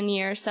freshman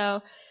year.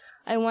 So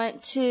I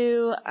went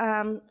to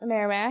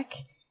Merrimack,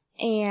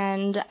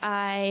 and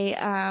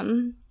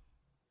I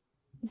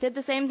did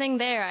the same thing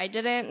there. I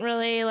didn't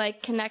really,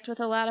 like, connect with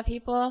a lot of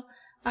people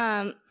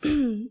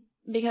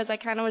because I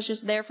kind of was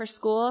just there for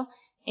school,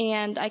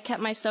 and I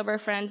kept my sober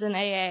friends in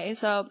AA.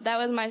 So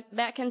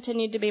that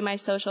continued to be my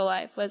social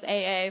life, was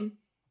AA.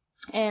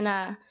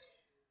 And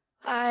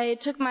I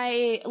took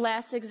my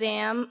last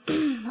exam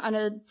on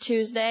a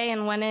Tuesday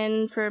and went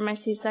in for my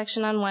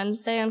C-section on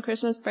Wednesday on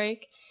Christmas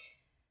break,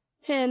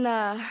 and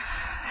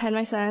had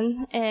my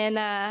son.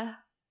 And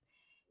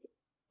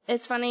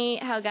it's funny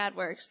how God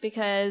works,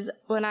 because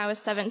when I was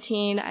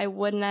 17, I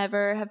would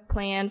never have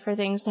planned for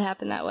things to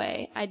happen that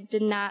way. I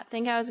did not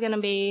think I was going to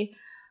be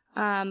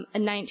a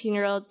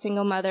 19-year-old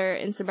single mother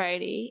in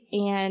sobriety,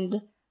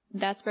 and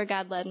that's where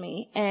God led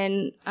me.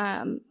 And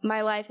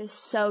my life is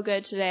so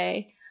good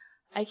today.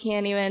 I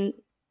can't even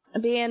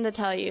begin to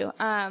tell you.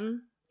 Where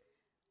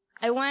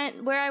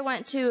I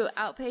went to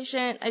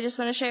outpatient, I just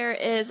want to share,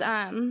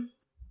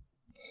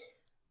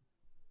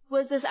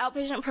 was this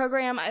outpatient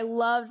program. I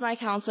loved my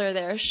counselor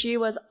there. She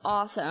was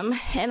awesome.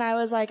 And I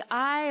was like,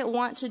 I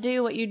want to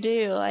do what you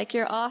do. Like,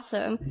 you're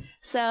awesome.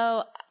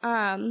 So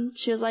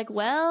she was like,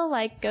 well,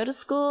 like, go to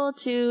school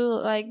to,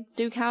 like,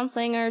 do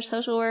counseling or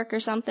social work or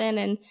something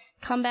and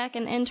come back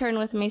and intern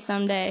with me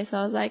someday. So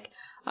I was like,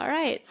 all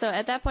right. So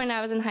at that point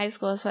I was in high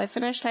school. So I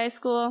finished high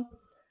school,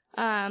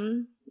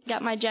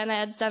 got my gen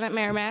eds done at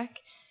Merrimack.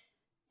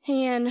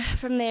 And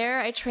from there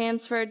I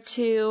transferred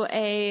to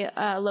a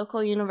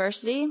local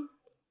university.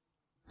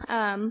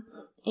 And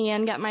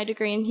got my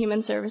degree in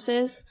human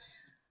services.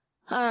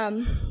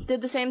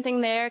 Did the same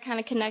thing there, kind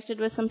of connected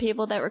with some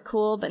people that were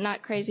cool but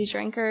not crazy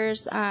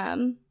drinkers,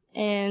 and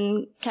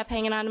kept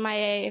hanging on to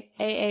my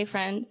AA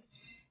friends.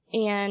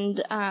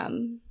 And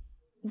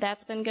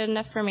that's been good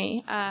enough for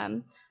me.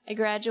 I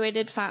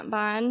graduated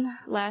Fontbonne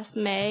last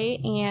May,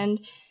 and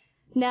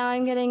now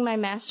I'm getting my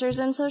master's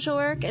in social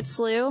work at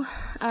SLU.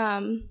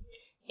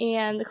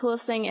 And the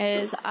coolest thing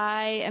is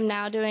I am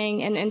now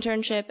doing an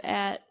internship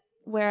at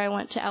where I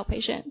went to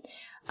outpatient.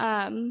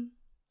 And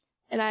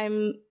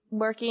I'm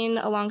working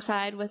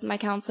alongside with my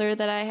counselor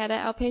that I had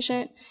at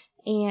outpatient,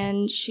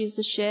 and she's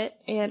the shit.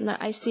 And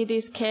I see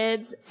these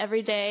kids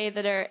every day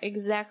that are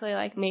exactly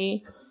like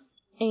me.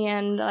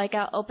 And, like,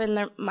 I'll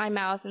open my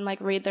mouth and,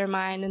 like, read their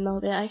mind, and they'll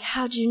be like,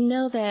 how'd you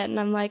know that? And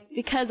I'm like,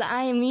 because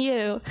I am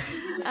you.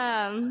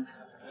 And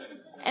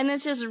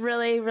it's just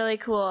really, really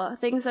cool.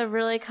 Things have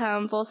really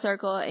come full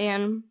circle.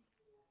 And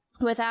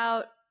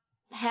without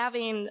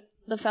having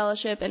the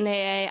fellowship in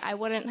AA, I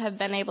wouldn't have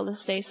been able to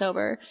stay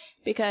sober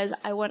because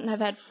I wouldn't have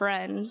had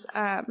friends.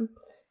 And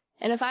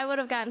if I would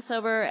have gotten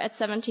sober at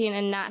 17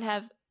 and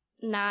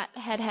not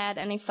had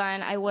any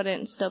fun, I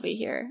wouldn't still be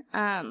here.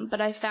 But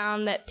I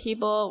found that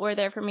people were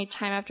there for me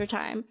time after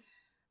time.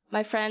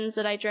 My friends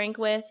that I drank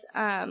with,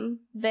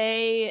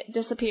 they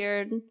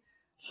disappeared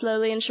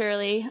slowly and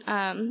surely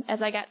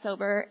as I got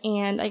sober,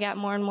 and I got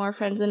more and more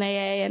friends in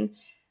AA, and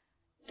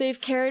they've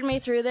carried me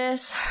through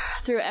this,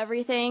 through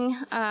everything,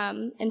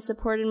 and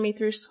supported me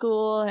through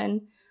school.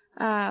 And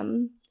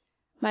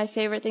my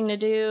favorite thing to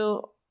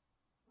do,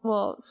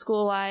 well,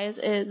 school-wise,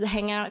 is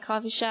hang out at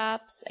coffee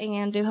shops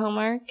and do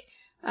homework.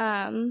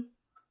 And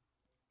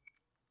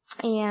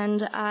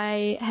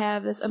I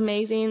have this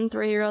amazing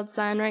 3-year-old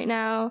son right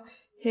now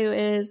who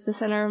is the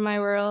center of my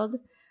world.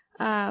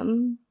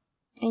 And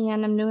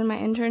I'm doing my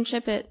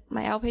internship at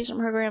my outpatient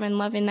program and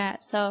loving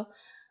that. So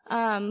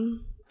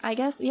I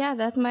guess, yeah,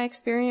 that's my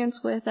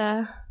experience with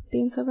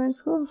being sober in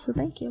school. So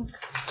thank you.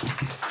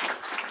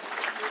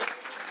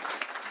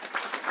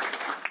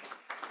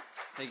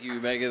 Thank you,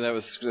 Megan. That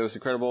was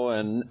incredible.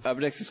 And up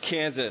next is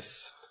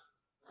Kansas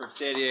from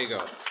San Diego.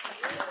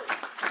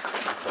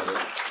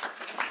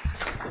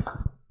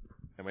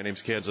 Hey, my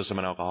name's Kansas. I'm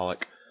an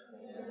alcoholic.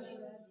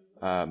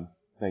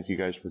 Thank you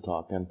guys for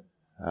talking.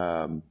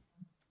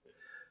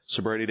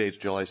 Sobriety date's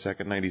July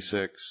 2nd,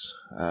 96.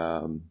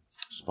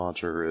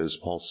 Sponsor is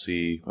Paul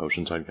C.,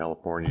 Oceanside,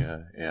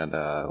 California, and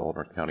Old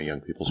North County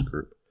Young People's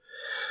Group.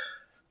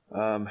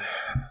 I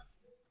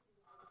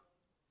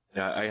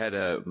had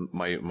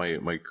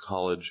my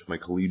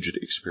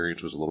collegiate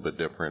experience was a little bit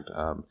different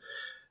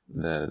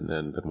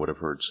than what I've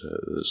heard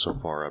so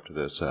far up to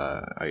this.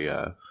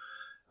 I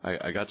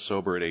got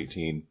sober at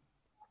 18.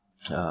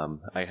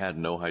 I had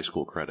no high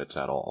school credits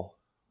at all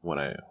when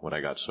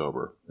I got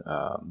sober.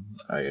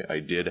 I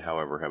did,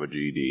 however, have a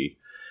GED.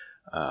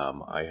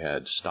 I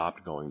had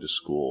stopped going to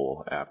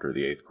school after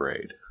the 8th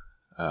grade.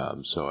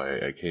 So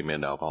I came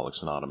into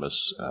Alcoholics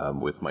Anonymous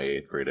with my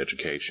 8th grade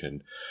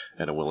education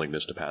and a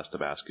willingness to pass the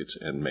baskets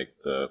and make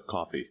the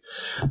coffee.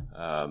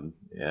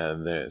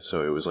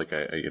 So it was like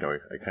I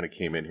kind of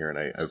came in here and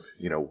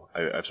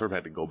I've sort of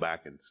had to go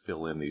back and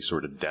fill in these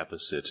sort of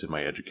deficits in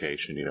my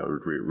education.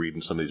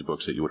 Reading some of these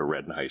books that you would have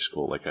read in high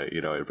school. Like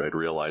I'd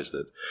realized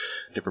that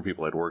different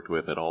people I'd worked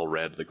with had all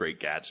read The Great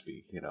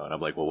Gatsby. And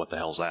I'm like, well, what the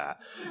hell's that?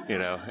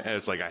 And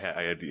it's like I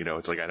had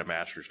it's like I had a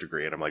master's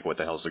degree and I'm like, what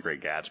the hell's The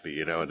Great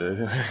Gatsby?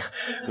 And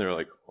they're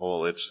like,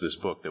 oh, it's this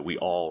book that we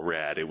all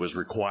read. It was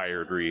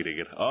required reading.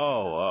 And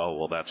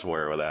well, that's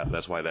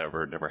why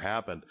that never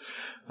happened.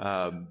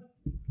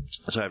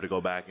 So I have to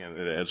go back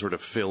and sort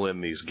of fill in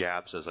these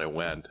gaps as I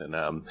went. And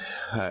I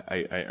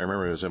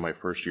remember it was in my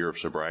first year of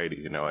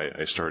sobriety.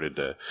 I started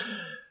to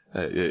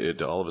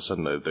all of a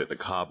sudden the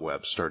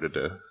cobwebs started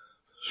to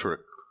sort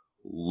of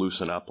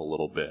loosen up a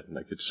little bit, and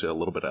I could see a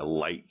little bit of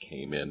light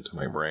came into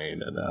my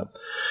brain. And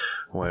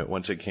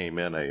once it came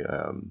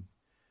in,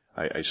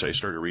 I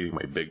started reading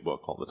my big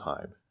book all the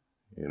time,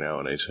 and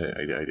I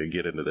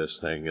get into this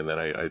thing, and then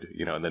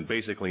and then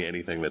basically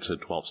anything that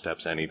said 12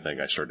 steps, anything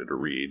I started to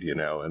read,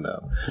 and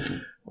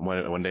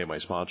one day my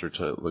sponsor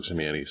looks at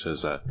me and he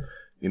says,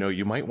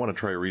 you might want to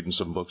try reading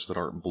some books that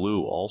aren't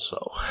blue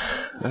also,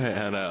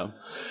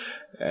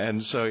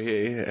 and so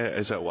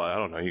I said, well, I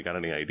don't know, you got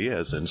any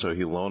ideas? And so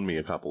he loaned me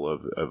a couple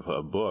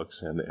of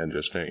books, and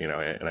just, and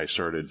I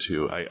started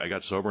I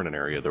got sober in an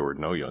area there were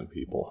no young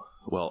people.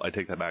 Well, I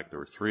take that back. There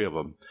were 3 of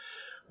them.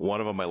 One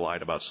of them I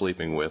lied about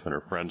sleeping with, and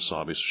her friend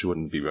saw me, so she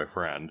wouldn't be my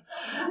friend.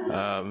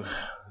 That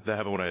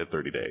happened when I had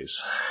 30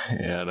 days.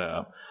 And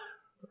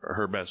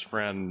her best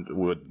friend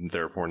would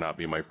therefore not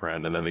be my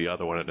friend, and then the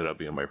other one ended up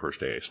being my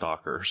first AA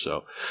stalker.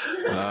 So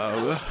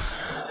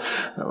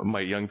my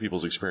young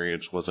people's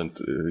experience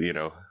wasn't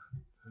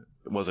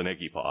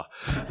ICYPAA.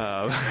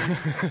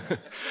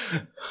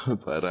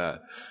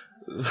 But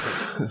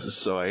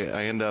so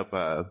I end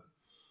up...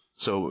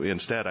 So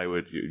instead,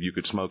 you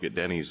could smoke at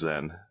Denny's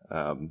then.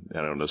 I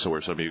don't know, so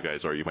where some of you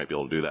guys are, you might be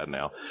able to do that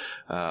now.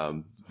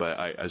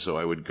 But so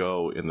I would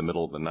go in the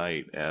middle of the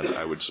night and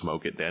I would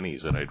smoke at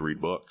Denny's and I'd read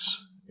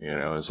books.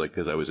 It's like,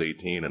 because I was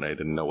 18 and I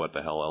didn't know what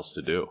the hell else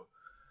to do.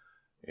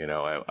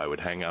 I would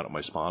hang out at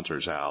my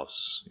sponsor's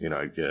house.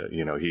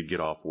 He'd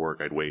get off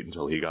work. I'd wait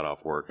until he got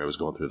off work. I was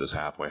going through this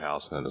halfway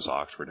house and then this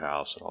Oxford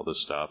house and all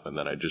this stuff. And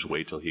then I'd just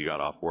wait till he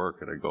got off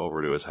work and I'd go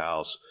over to his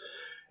house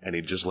and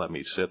he'd just let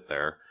me sit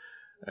there.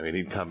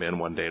 He'd come in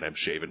one day and I'm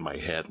shaving my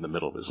head in the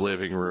middle of his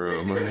living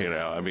room.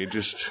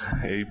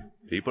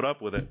 He put up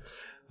with it.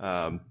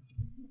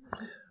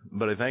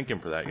 But I thank him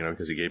for that,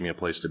 because he gave me a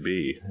place to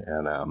be.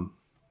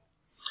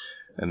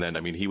 And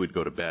then, he would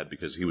go to bed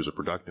because he was a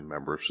productive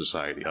member of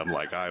society,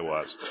 unlike I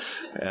was.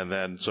 And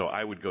then, so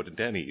I would go to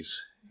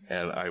Denny's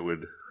and I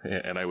would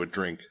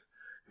drink,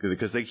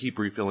 because they keep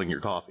refilling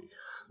your coffee.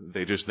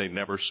 They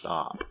never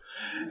stop.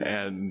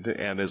 And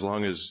as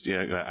long as,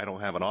 I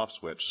don't have an off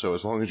switch, so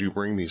as long as you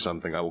bring me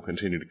something, I will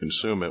continue to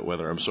consume it,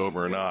 whether I'm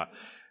sober or not.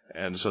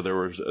 And so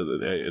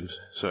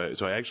so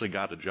I actually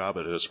got a job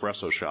at an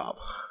espresso shop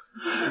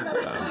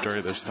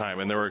during this time.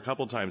 And there were a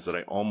couple times that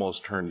I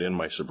almost turned in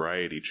my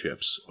sobriety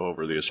chips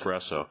over the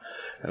espresso.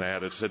 And I had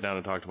to sit down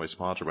and talk to my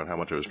sponsor about how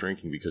much I was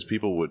drinking, because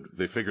people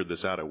they figured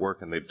this out at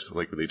work, and they'd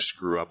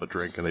screw up a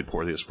drink and they'd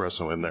pour the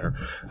espresso in there.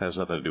 That has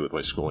nothing to do with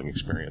my schooling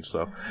experience,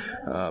 though.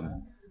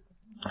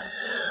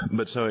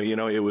 But so,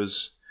 it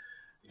was,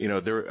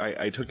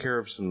 I took care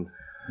of some,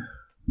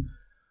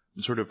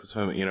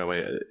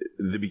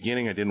 the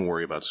beginning I didn't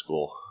worry about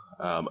school.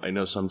 I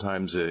know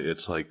sometimes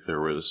it's like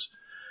there's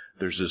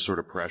this sort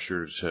of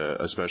pressure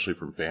to, especially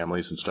from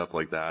families and stuff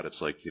like that.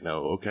 It's like,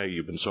 okay,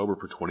 you've been sober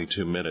for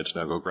 22 minutes,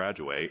 now go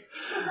graduate.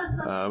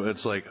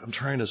 It's like, I'm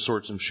trying to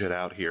sort some shit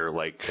out here,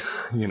 like,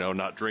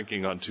 not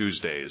drinking on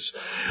Tuesdays.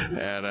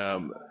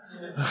 And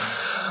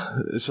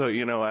so,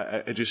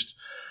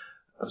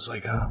 I was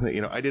like,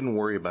 I didn't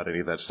worry about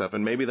any of that stuff.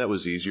 And maybe that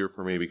was easier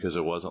for me because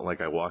it wasn't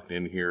like I walked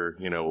in here,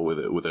 with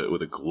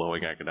a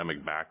glowing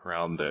academic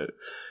background that,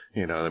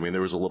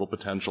 there was a little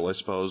potential, I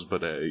suppose,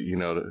 but,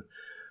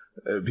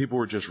 people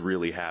were just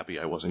really happy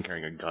I wasn't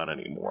carrying a gun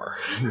anymore.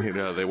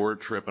 They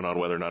weren't tripping on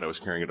whether or not I was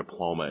carrying a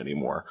diploma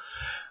anymore.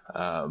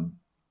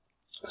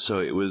 So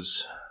it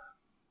was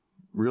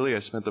really, I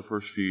spent the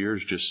first few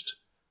years just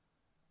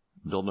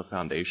building a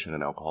foundation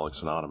in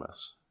Alcoholics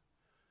Anonymous.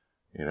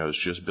 You know, I was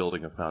just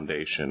building a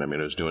foundation. I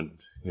mean, I was doing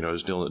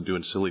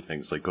silly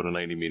things like go to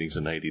 90 meetings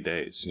in 90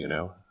 days, you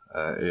know.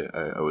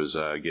 I was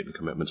getting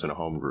commitments in a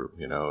home group,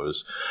 you know. I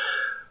was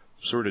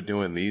sort of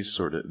doing these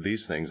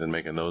things and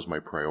making those my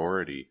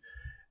priority.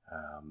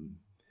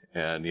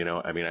 And, you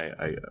know, I mean,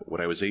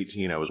 when I was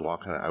 18, I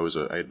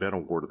had been a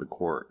ward of the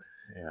court,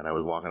 and I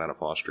was walking out of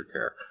foster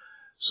care.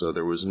 So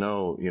there was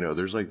no, you know,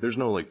 there's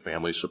no like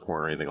family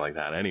support or anything like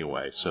that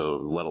anyway. So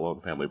let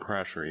alone family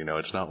pressure, you know,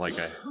 it's not like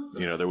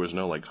there was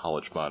no like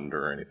college fund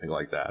or anything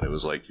like that. It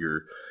was like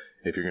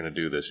if you're going to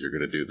do this, you're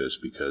going to do this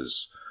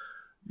because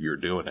you're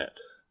doing it.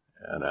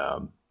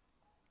 And,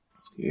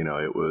 you know,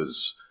 it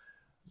was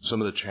some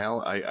of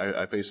the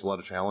I faced a lot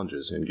of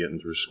challenges in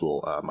getting through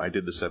school. I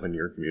did the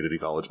 7-year community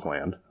college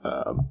plan.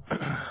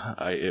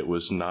 It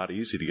was not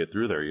easy to get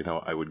through there. You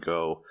know, I would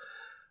go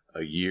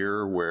a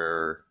year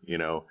where, you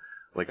know,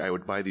 like I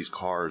would buy these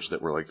cars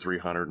that were like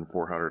 $300 and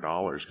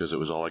 $400 because it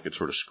was all I could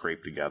sort of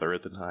scrape together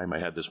at the time. I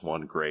had this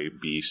one gray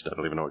beast. I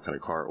don't even know what kind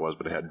of car it was,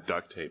 but it had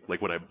duct tape.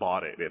 Like when I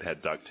bought it, it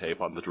had duct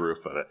tape on the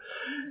roof of it.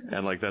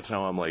 And like, that's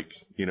how I'm like,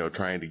 you know,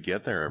 trying to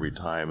get there every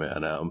time.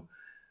 And,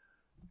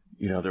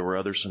 you know, there were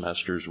other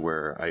semesters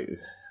where I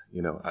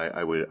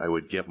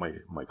would get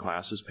my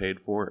classes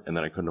paid for, and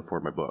then I couldn't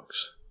afford my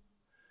books.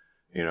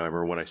 You know, I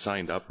remember when I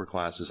signed up for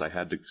classes, I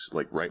had to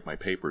like write my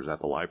papers at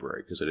the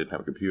library because I didn't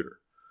have a computer.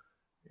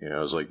 You know,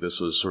 it was like,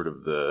 this was sort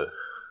of the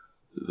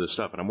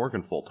stuff, and I'm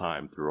working full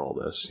time through all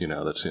this. You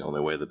know, that's the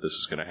only way that this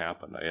is going to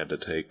happen. I had to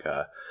take,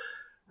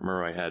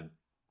 remember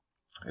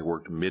I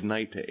worked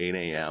midnight to 8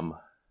 a.m.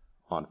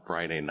 on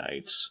Friday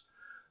nights.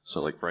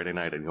 So like Friday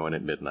night I'd go in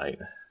at midnight,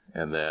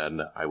 and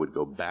then I would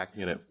go back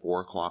in at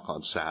 4 o'clock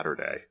on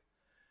Saturday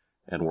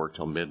and work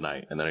till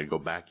midnight, and then I'd go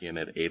back in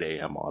at 8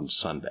 a.m. on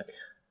Sunday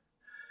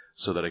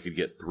so that I could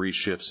get 3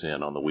 shifts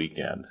in on the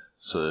weekend,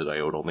 so that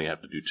I would only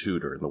have to do 2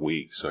 during the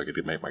week so I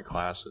could make my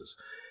classes.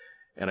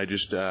 And I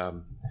just,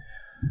 you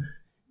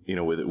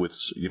know, with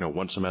you know,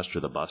 one semester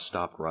the bus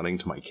stopped running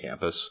to my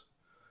campus.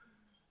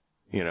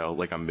 You know,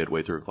 like I'm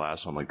midway through a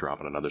class, so I'm like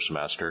dropping another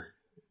semester,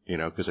 you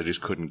know, because I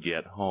just couldn't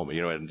get home.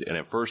 You know, and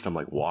at first I'm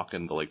like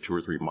walking the like 2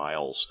 or 3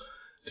 miles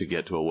to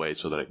get to a way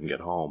so that I can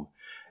get home.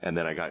 And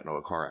then I got into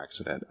a car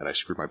accident, and I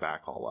screwed my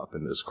back all up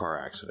in this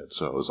car accident.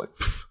 So it was like,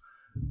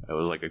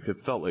 it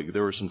felt like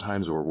there were some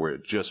times where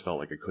it just felt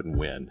like I couldn't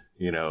win,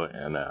 you know,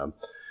 and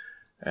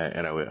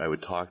I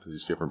would talk to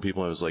these different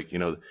people, and it was like, you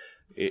know,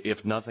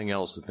 if nothing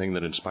else, the thing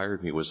that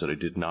inspired me was that I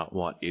did not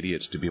want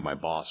idiots to be my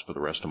boss for the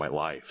rest of my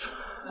life.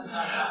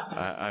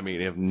 I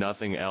mean, if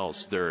nothing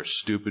else, there are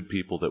stupid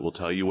people that will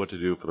tell you what to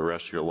do for the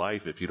rest of your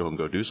life if you don't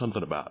go do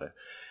something about it.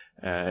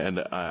 And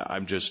I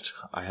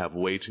have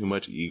way too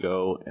much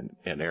ego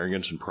and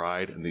arrogance and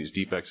pride and these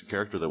defects of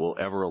character that will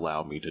ever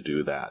allow me to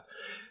do that.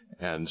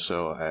 And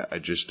so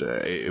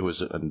it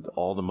was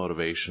all the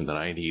motivation that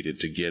I needed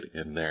to get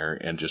in there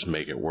and just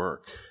make it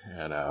work.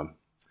 And,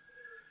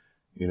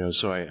 you know,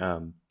 so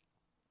I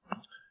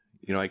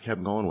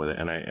kept going with it,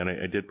 and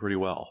I did pretty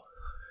well.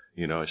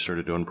 You know, I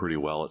started doing pretty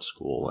well at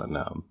school, and,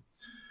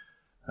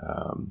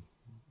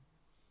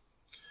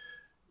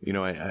 you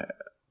know,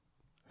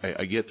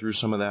 I get through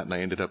some of that, and I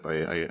end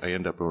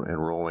up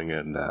enrolling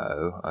in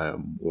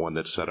one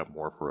that's set up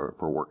more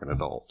for working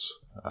adults.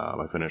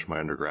 I finished my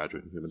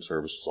undergraduate in human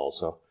services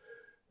also,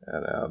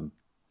 and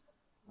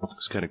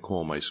it's kind of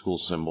cool. My school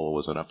symbol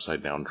was an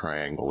upside down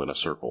triangle in a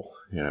circle.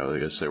 You know, I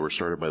guess they were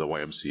started by the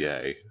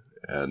YMCA,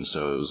 and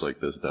so it was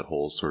like that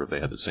whole sort of, they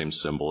had the same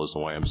symbol as the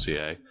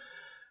YMCA,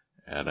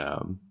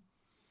 and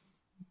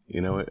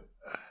you know,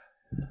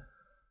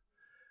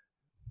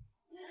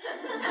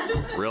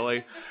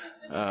 really.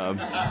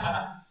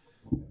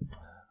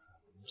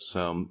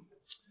 So,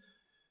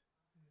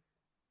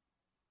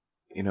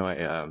 you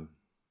know,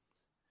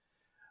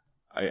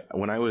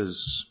 when I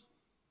was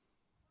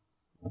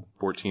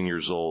 14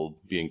 years old,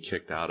 being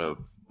kicked out of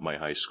my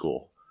high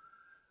school,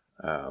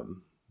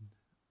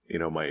 you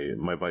know,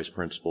 my vice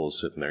principal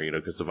is sitting there, you know,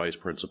 because the vice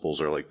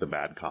principals are like the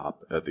bad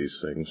cop at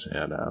these things,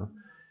 and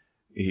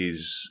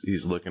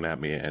he's looking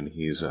at me, and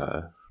he's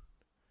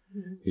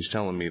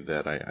telling me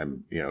that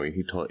I'm, you know,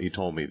 he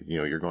told me, you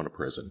know, you're going to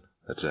prison.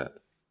 That's it.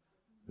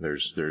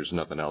 There's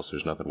nothing else.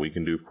 There's nothing we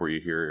can do for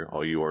you here.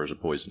 All you are is a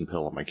poison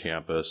pill on my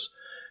campus,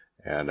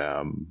 and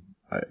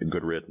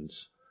good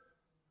riddance.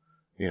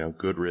 You know,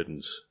 good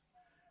riddance.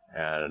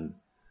 And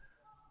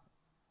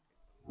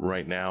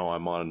right now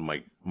I'm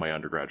on my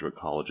undergraduate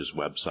college's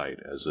website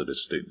as a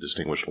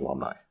distinguished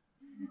alumni.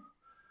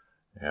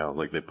 You know,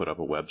 like they put up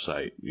a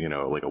website, you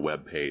know, like a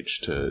web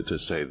page to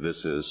say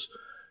this is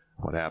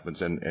what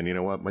happens. And you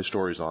know what? My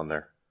story's on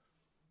there.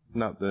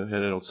 I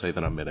don't say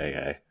that I'm in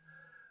AA,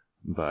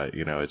 but,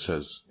 you know, it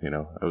says, you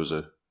know, I was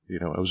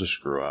a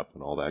screw up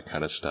and all that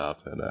kind of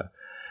stuff. And,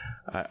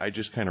 I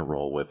just kind of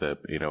roll with it.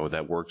 You know,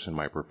 that works in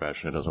my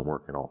profession. It doesn't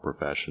work in all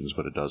professions,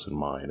 but it does in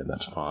mine, and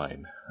that's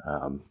fine.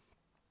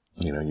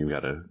 You know, you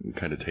got to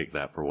kind of take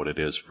that for what it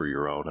is for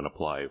your own and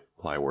apply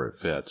where it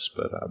fits.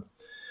 But,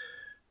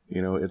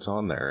 you know, it's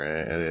on there,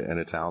 and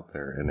it's out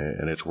there,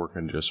 and it's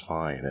working just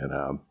fine.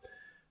 And,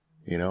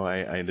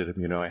 I ended up,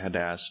 I had to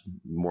ask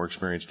more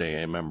experienced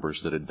AA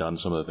members that had done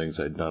some of the things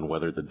I'd done,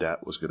 whether the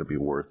debt was going to be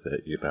worth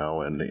it,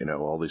 and,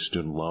 all these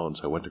student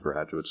loans. I went to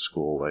graduate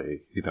school. I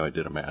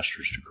did a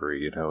master's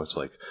degree, it's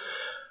like,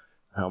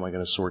 how am I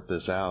going to sort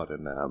this out?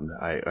 And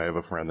I have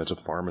a friend that's a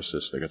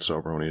pharmacist that got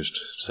sober when he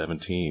was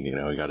 17.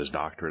 He got his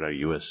doctorate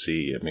at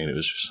USC. It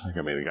was just like,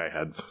 the guy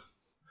had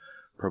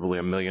probably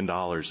 $1 million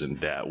in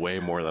debt, way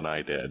more than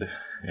I did.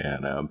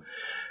 And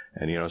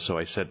so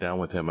I sat down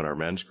with him in our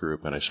men's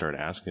group and I started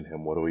asking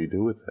him, what do we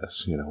do with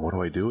this? What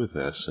do I do with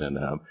this?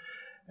 And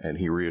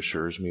he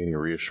reassures me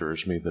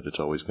that it's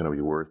always going to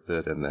be worth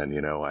it. And then,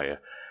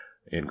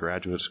 in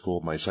graduate school,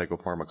 my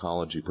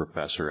psychopharmacology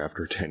professor,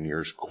 after 10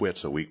 years,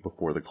 quits a week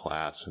before the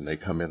class. And they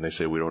come in, they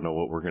say, we don't know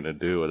what we're going to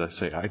do. And I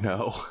say, I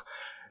know.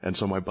 And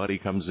so my buddy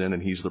comes in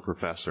and he's the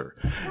professor,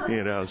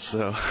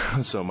 so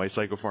my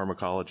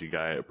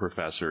psychopharmacology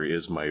professor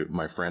is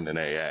my friend in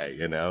AA,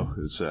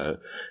 who's,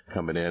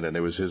 coming in, and it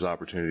was his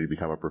opportunity to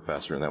become a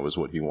professor, and that was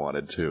what he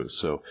wanted too.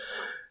 So,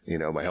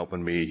 by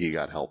helping me, he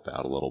got helped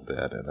out a little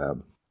bit.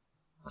 And,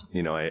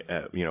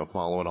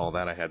 following all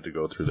that, I had to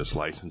go through this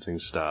licensing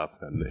stuff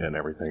and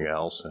everything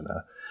else. And,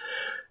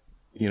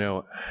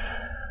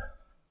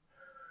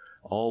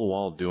 all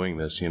while doing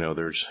this,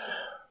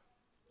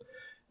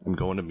 I'm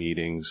going to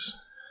meetings.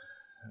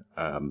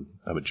 I'm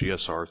a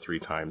GSR 3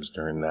 times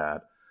during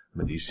that.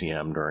 I'm a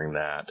DCM during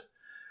that.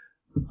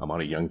 I'm on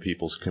a young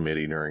people's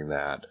committee during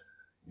that.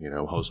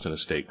 Hosting a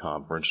state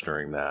conference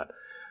during that.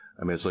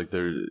 It's like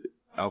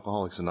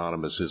Alcoholics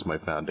Anonymous is my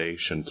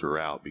foundation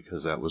throughout,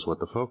 because that was what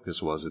the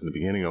focus was in the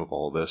beginning of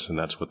all this, and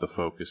that's what the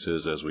focus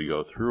is as I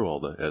go through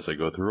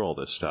all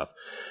this stuff.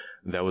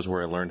 That was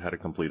where I learned how to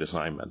complete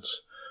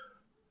assignments.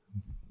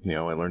 I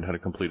learned how to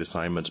complete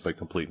assignments by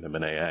completing them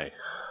in AA.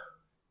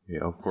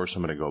 Of course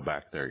I'm going to go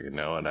back there, and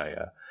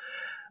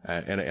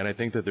I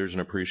think that there's an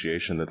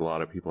appreciation that a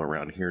lot of people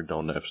around here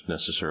don't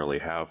necessarily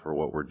have for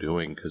what we're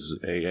doing, because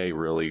AA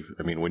really,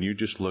 when you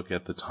just look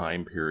at the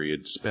time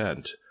period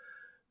spent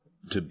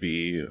to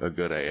be a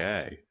good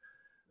AA,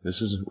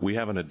 we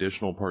have an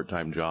additional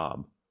part-time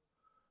job.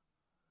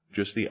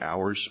 Just the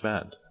hours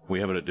spent.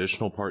 We have an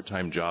additional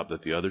part-time job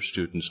that the other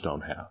students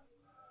don't have.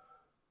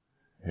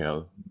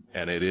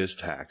 And it is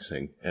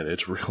taxing, and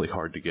it's really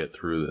hard to get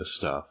through this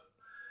stuff.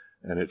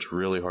 And it's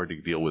really hard to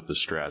deal with the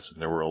stress.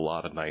 And there were a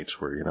lot of nights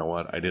where,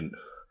 I didn't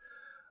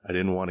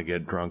want to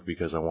get drunk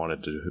because I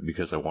wanted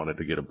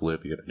to get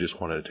oblivion. I just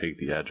wanted to take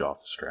the edge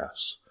off the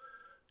stress,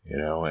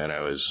 and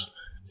I was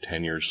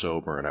 10 years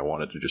sober and I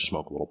wanted to just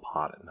smoke a little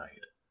pot at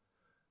night.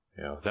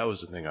 That was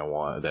the thing I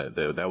wanted.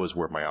 That was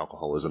where my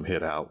alcoholism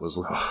hit out, was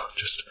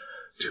just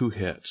 2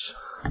 hits.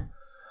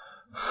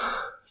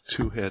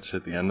 2 hits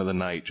at the end of the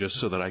night, just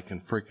so that I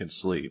can freaking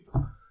sleep.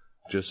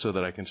 Just so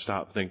that I can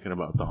stop thinking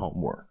about the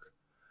homework.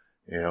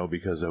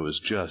 Because I was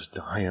just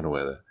dying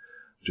with it,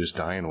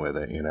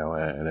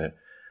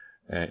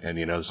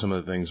 and some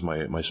of the things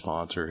my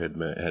sponsor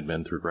had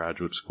been through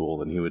graduate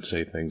school, and he would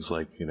say things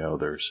like,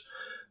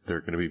 there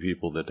are going to be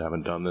people that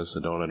haven't done this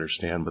that don't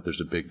understand, but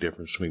there's a big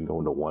difference between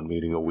going to 1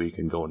 meeting a week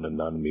and going to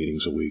none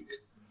meetings a week.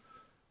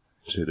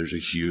 See, there's a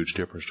huge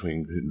difference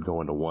between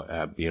going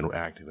to being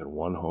active in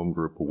 1 home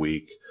group a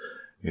week.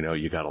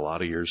 You got a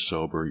lot of years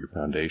sober, your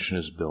foundation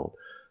is built.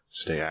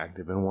 Stay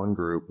active in 1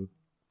 group.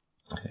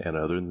 And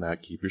other than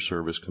that, keep your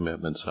service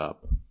commitments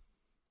up.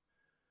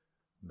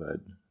 But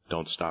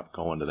don't stop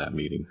going to that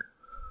meeting.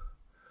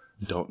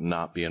 Don't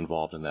not be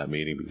involved in that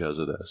meeting because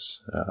of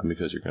this.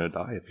 Because you're going to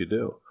die if you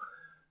do.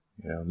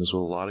 This was a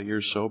lot of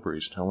years sober.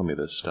 He's telling me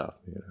this stuff,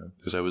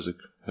 because I was a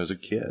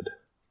kid.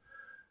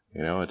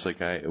 It's like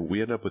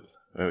we end up with,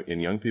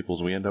 in young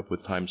people's, we end up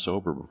with time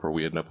sober before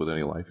we end up with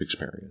any life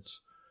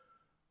experience.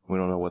 We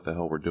don't know what the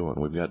hell we're doing.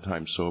 We've got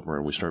time sober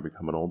and we start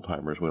becoming old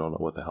timers. We don't know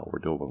what the hell we're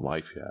doing with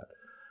life yet.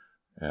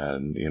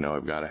 And,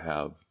 I've got to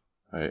have,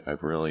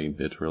 it's really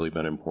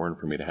been important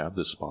for me to have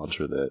this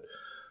sponsor that,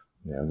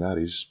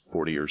 he's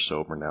 40 years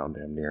sober now,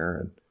 damn near,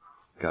 and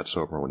got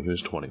sober when he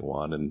was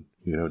 21 and,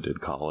 did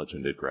college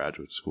and did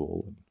graduate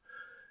school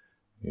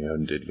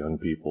and, did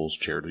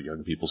chaired a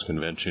young people's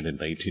convention in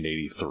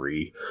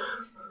 1983.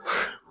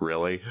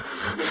 Really?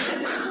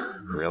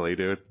 Really,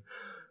 dude?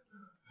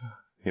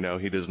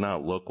 He does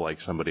not look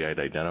like somebody I'd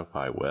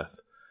identify with,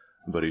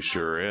 but he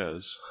sure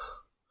is.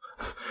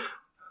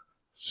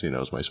 She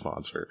knows my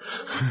sponsor.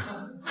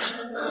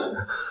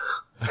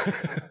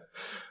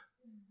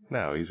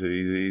 No, he's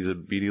a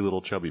beady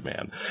little chubby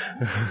man.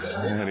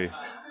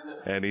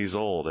 And he's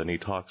old, and he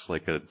talks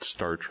like a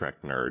Star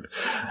Trek nerd.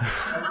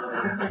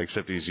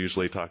 Except he's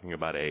usually talking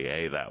about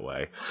AA that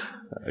way.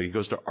 He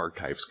goes to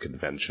archives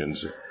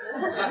conventions.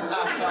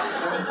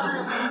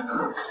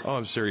 Oh,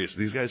 I'm serious.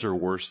 These guys are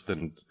worse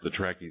than the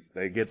Trekkies.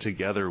 They get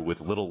together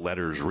with little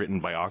letters written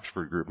by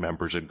Oxford group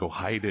members and go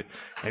hide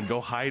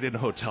in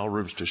hotel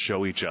rooms to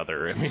show each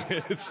other.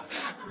 It's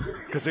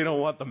because they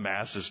don't want the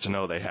masses to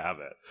know they have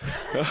it.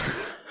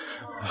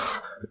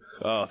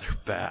 Oh, they're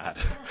bad.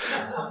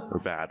 They're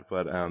bad.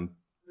 But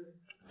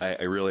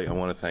I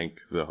want to thank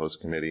the host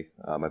committee.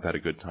 I've had a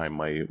good time.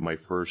 My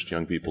first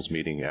young people's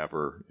meeting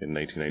ever in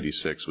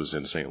 1996 was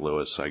in St.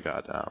 Louis. I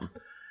got,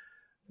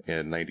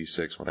 in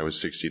 96, when I was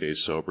 60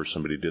 days sober,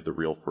 somebody did the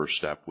real first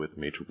step with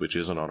me, which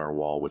isn't on our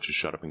wall, which is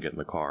shut up and get in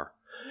the car.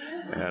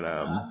 And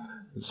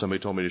somebody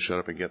told me to shut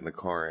up and get in the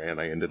car,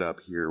 and I ended up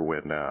here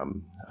when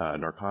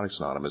Narcotics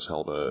Anonymous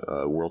held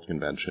a world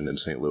convention in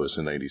St. Louis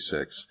in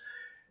 96.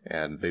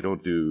 And they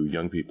don't do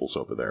young people's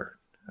over there.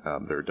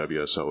 Their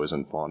WSO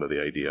isn't fond of the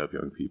idea of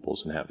young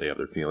people's, and they have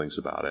their feelings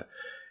about it.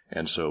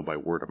 And so by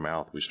word of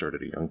mouth, we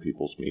started a young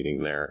people's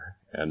meeting there.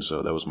 And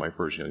so that was my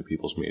first young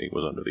people's meeting,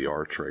 was under the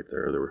arch right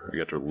there. I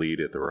got to lead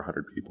it. There were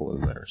 100 people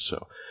in there.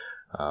 So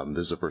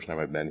this is the first time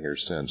I've been here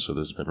since. So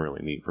this has been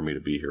really neat for me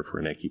to be here for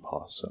an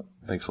ICYPAA. So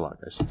thanks a lot,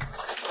 guys.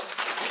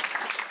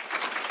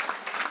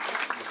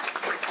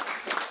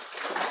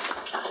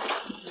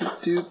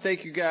 Dude,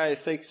 thank you guys.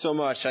 Thank you so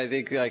much. I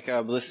think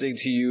listening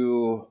to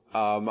you,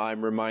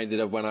 I'm reminded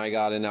of when I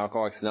got in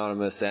Alcoholics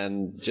Anonymous,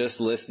 and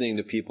just listening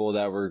to people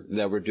that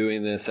were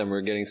doing this and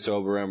were getting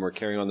sober and were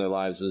carrying on their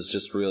lives was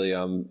just really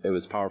it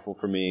was powerful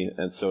for me.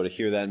 And so to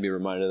hear that and be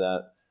reminded of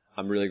that,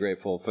 I'm really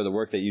grateful for the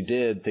work that you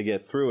did to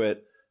get through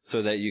it,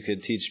 so that you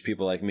could teach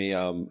people like me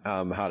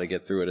how to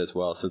get through it as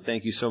well. So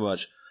thank you so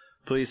much.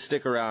 Please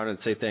stick around and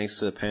say thanks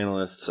to the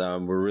panelists.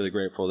 We're really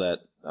grateful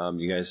that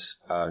you guys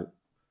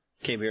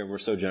came here and were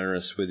so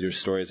generous with your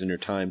stories and your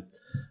time.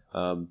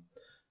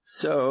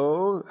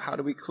 So how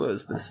do we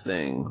close this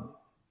thing?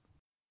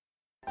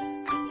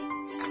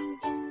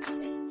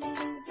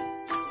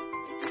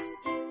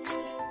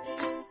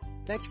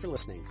 Thanks for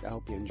listening. I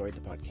hope you enjoyed the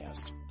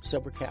podcast.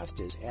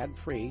 Sobercast is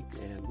ad-free,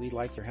 and we'd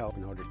like your help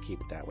in order to keep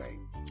it that way.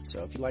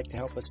 So if you'd like to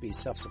help us be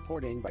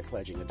self-supporting by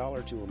pledging $1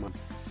 or $2 a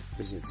month,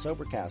 visit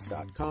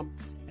Sobercast.com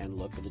and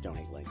look for the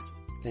donate links.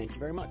 Thank you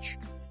very much.